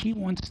people that he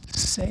wants to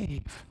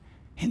save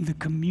in the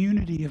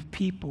community of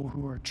people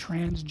who are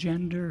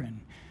transgender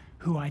and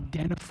who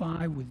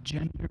identify with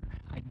gender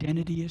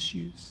identity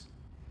issues.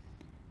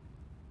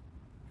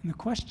 And the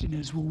question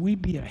is, will we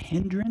be a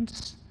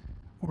hindrance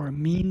or a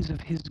means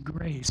of his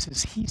grace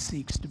as he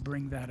seeks to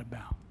bring that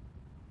about?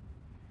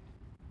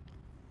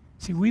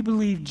 See, we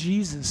believe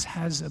Jesus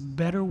has a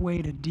better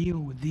way to deal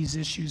with these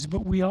issues,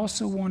 but we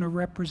also want to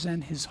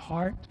represent his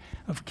heart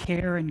of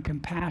care and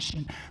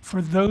compassion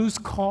for those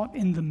caught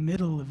in the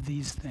middle of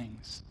these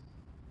things.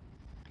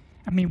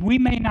 I mean, we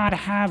may not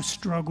have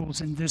struggles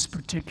in this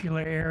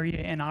particular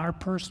area in our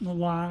personal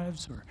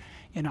lives or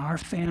in our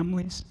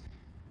families,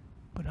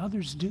 but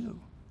others do.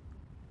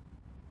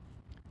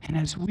 And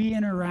as we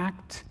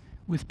interact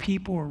with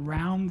people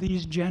around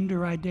these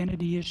gender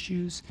identity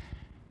issues,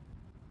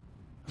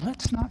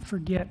 let's not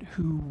forget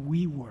who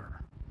we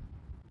were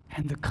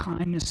and the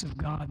kindness of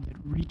God that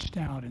reached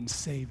out and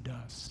saved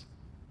us.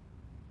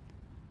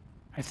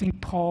 I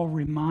think Paul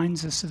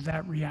reminds us of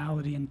that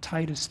reality in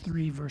Titus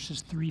 3,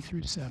 verses 3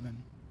 through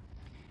 7.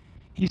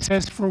 He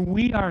says, "For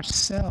we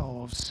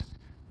ourselves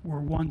were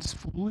once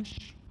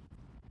foolish,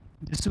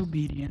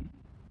 disobedient,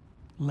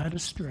 led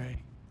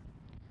astray,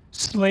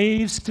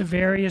 slaves to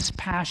various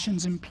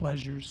passions and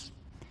pleasures,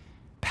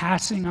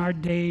 passing our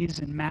days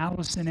in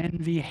malice and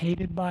envy,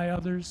 hated by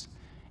others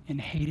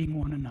and hating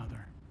one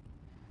another."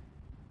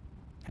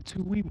 That's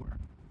who we were.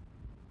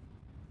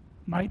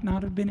 Might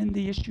not have been in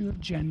the issue of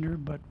gender,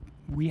 but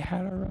we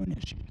had our own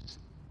issues.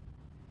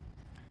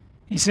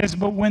 He says,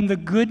 "But when the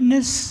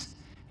goodness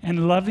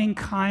and loving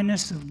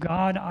kindness of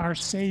God our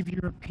Savior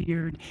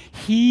appeared,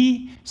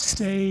 he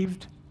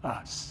saved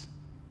us,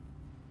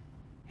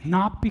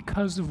 not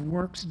because of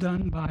works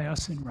done by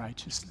us in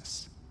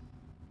righteousness,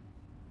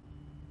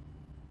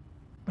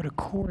 but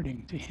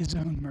according to his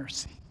own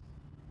mercy,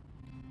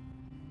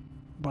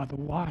 by the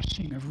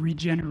washing of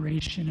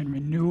regeneration and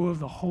renewal of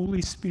the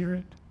Holy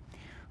Spirit,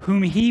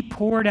 whom he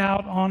poured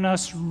out on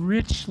us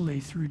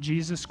richly through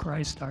Jesus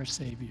Christ our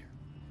Savior,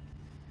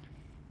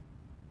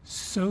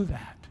 so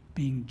that,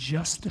 being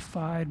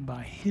justified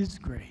by his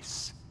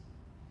grace,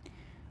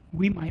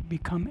 we might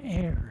become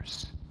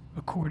heirs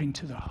according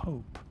to the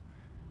hope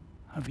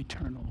of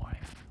eternal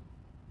life."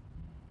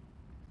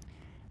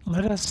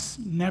 Let us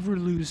never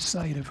lose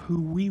sight of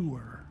who we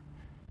were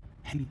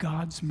and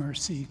God's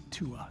mercy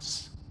to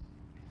us.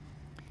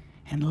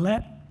 And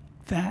let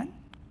that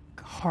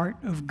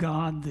heart of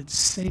God that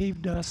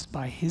saved us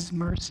by his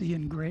mercy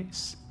and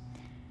grace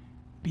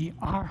be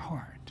our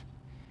heart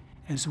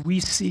as we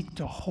seek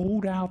to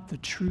hold out the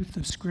truth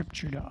of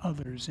Scripture to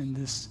others in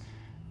this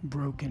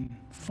broken,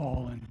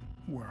 fallen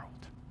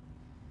world.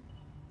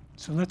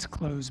 So let's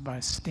close by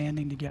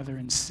standing together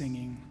and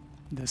singing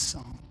this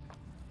song.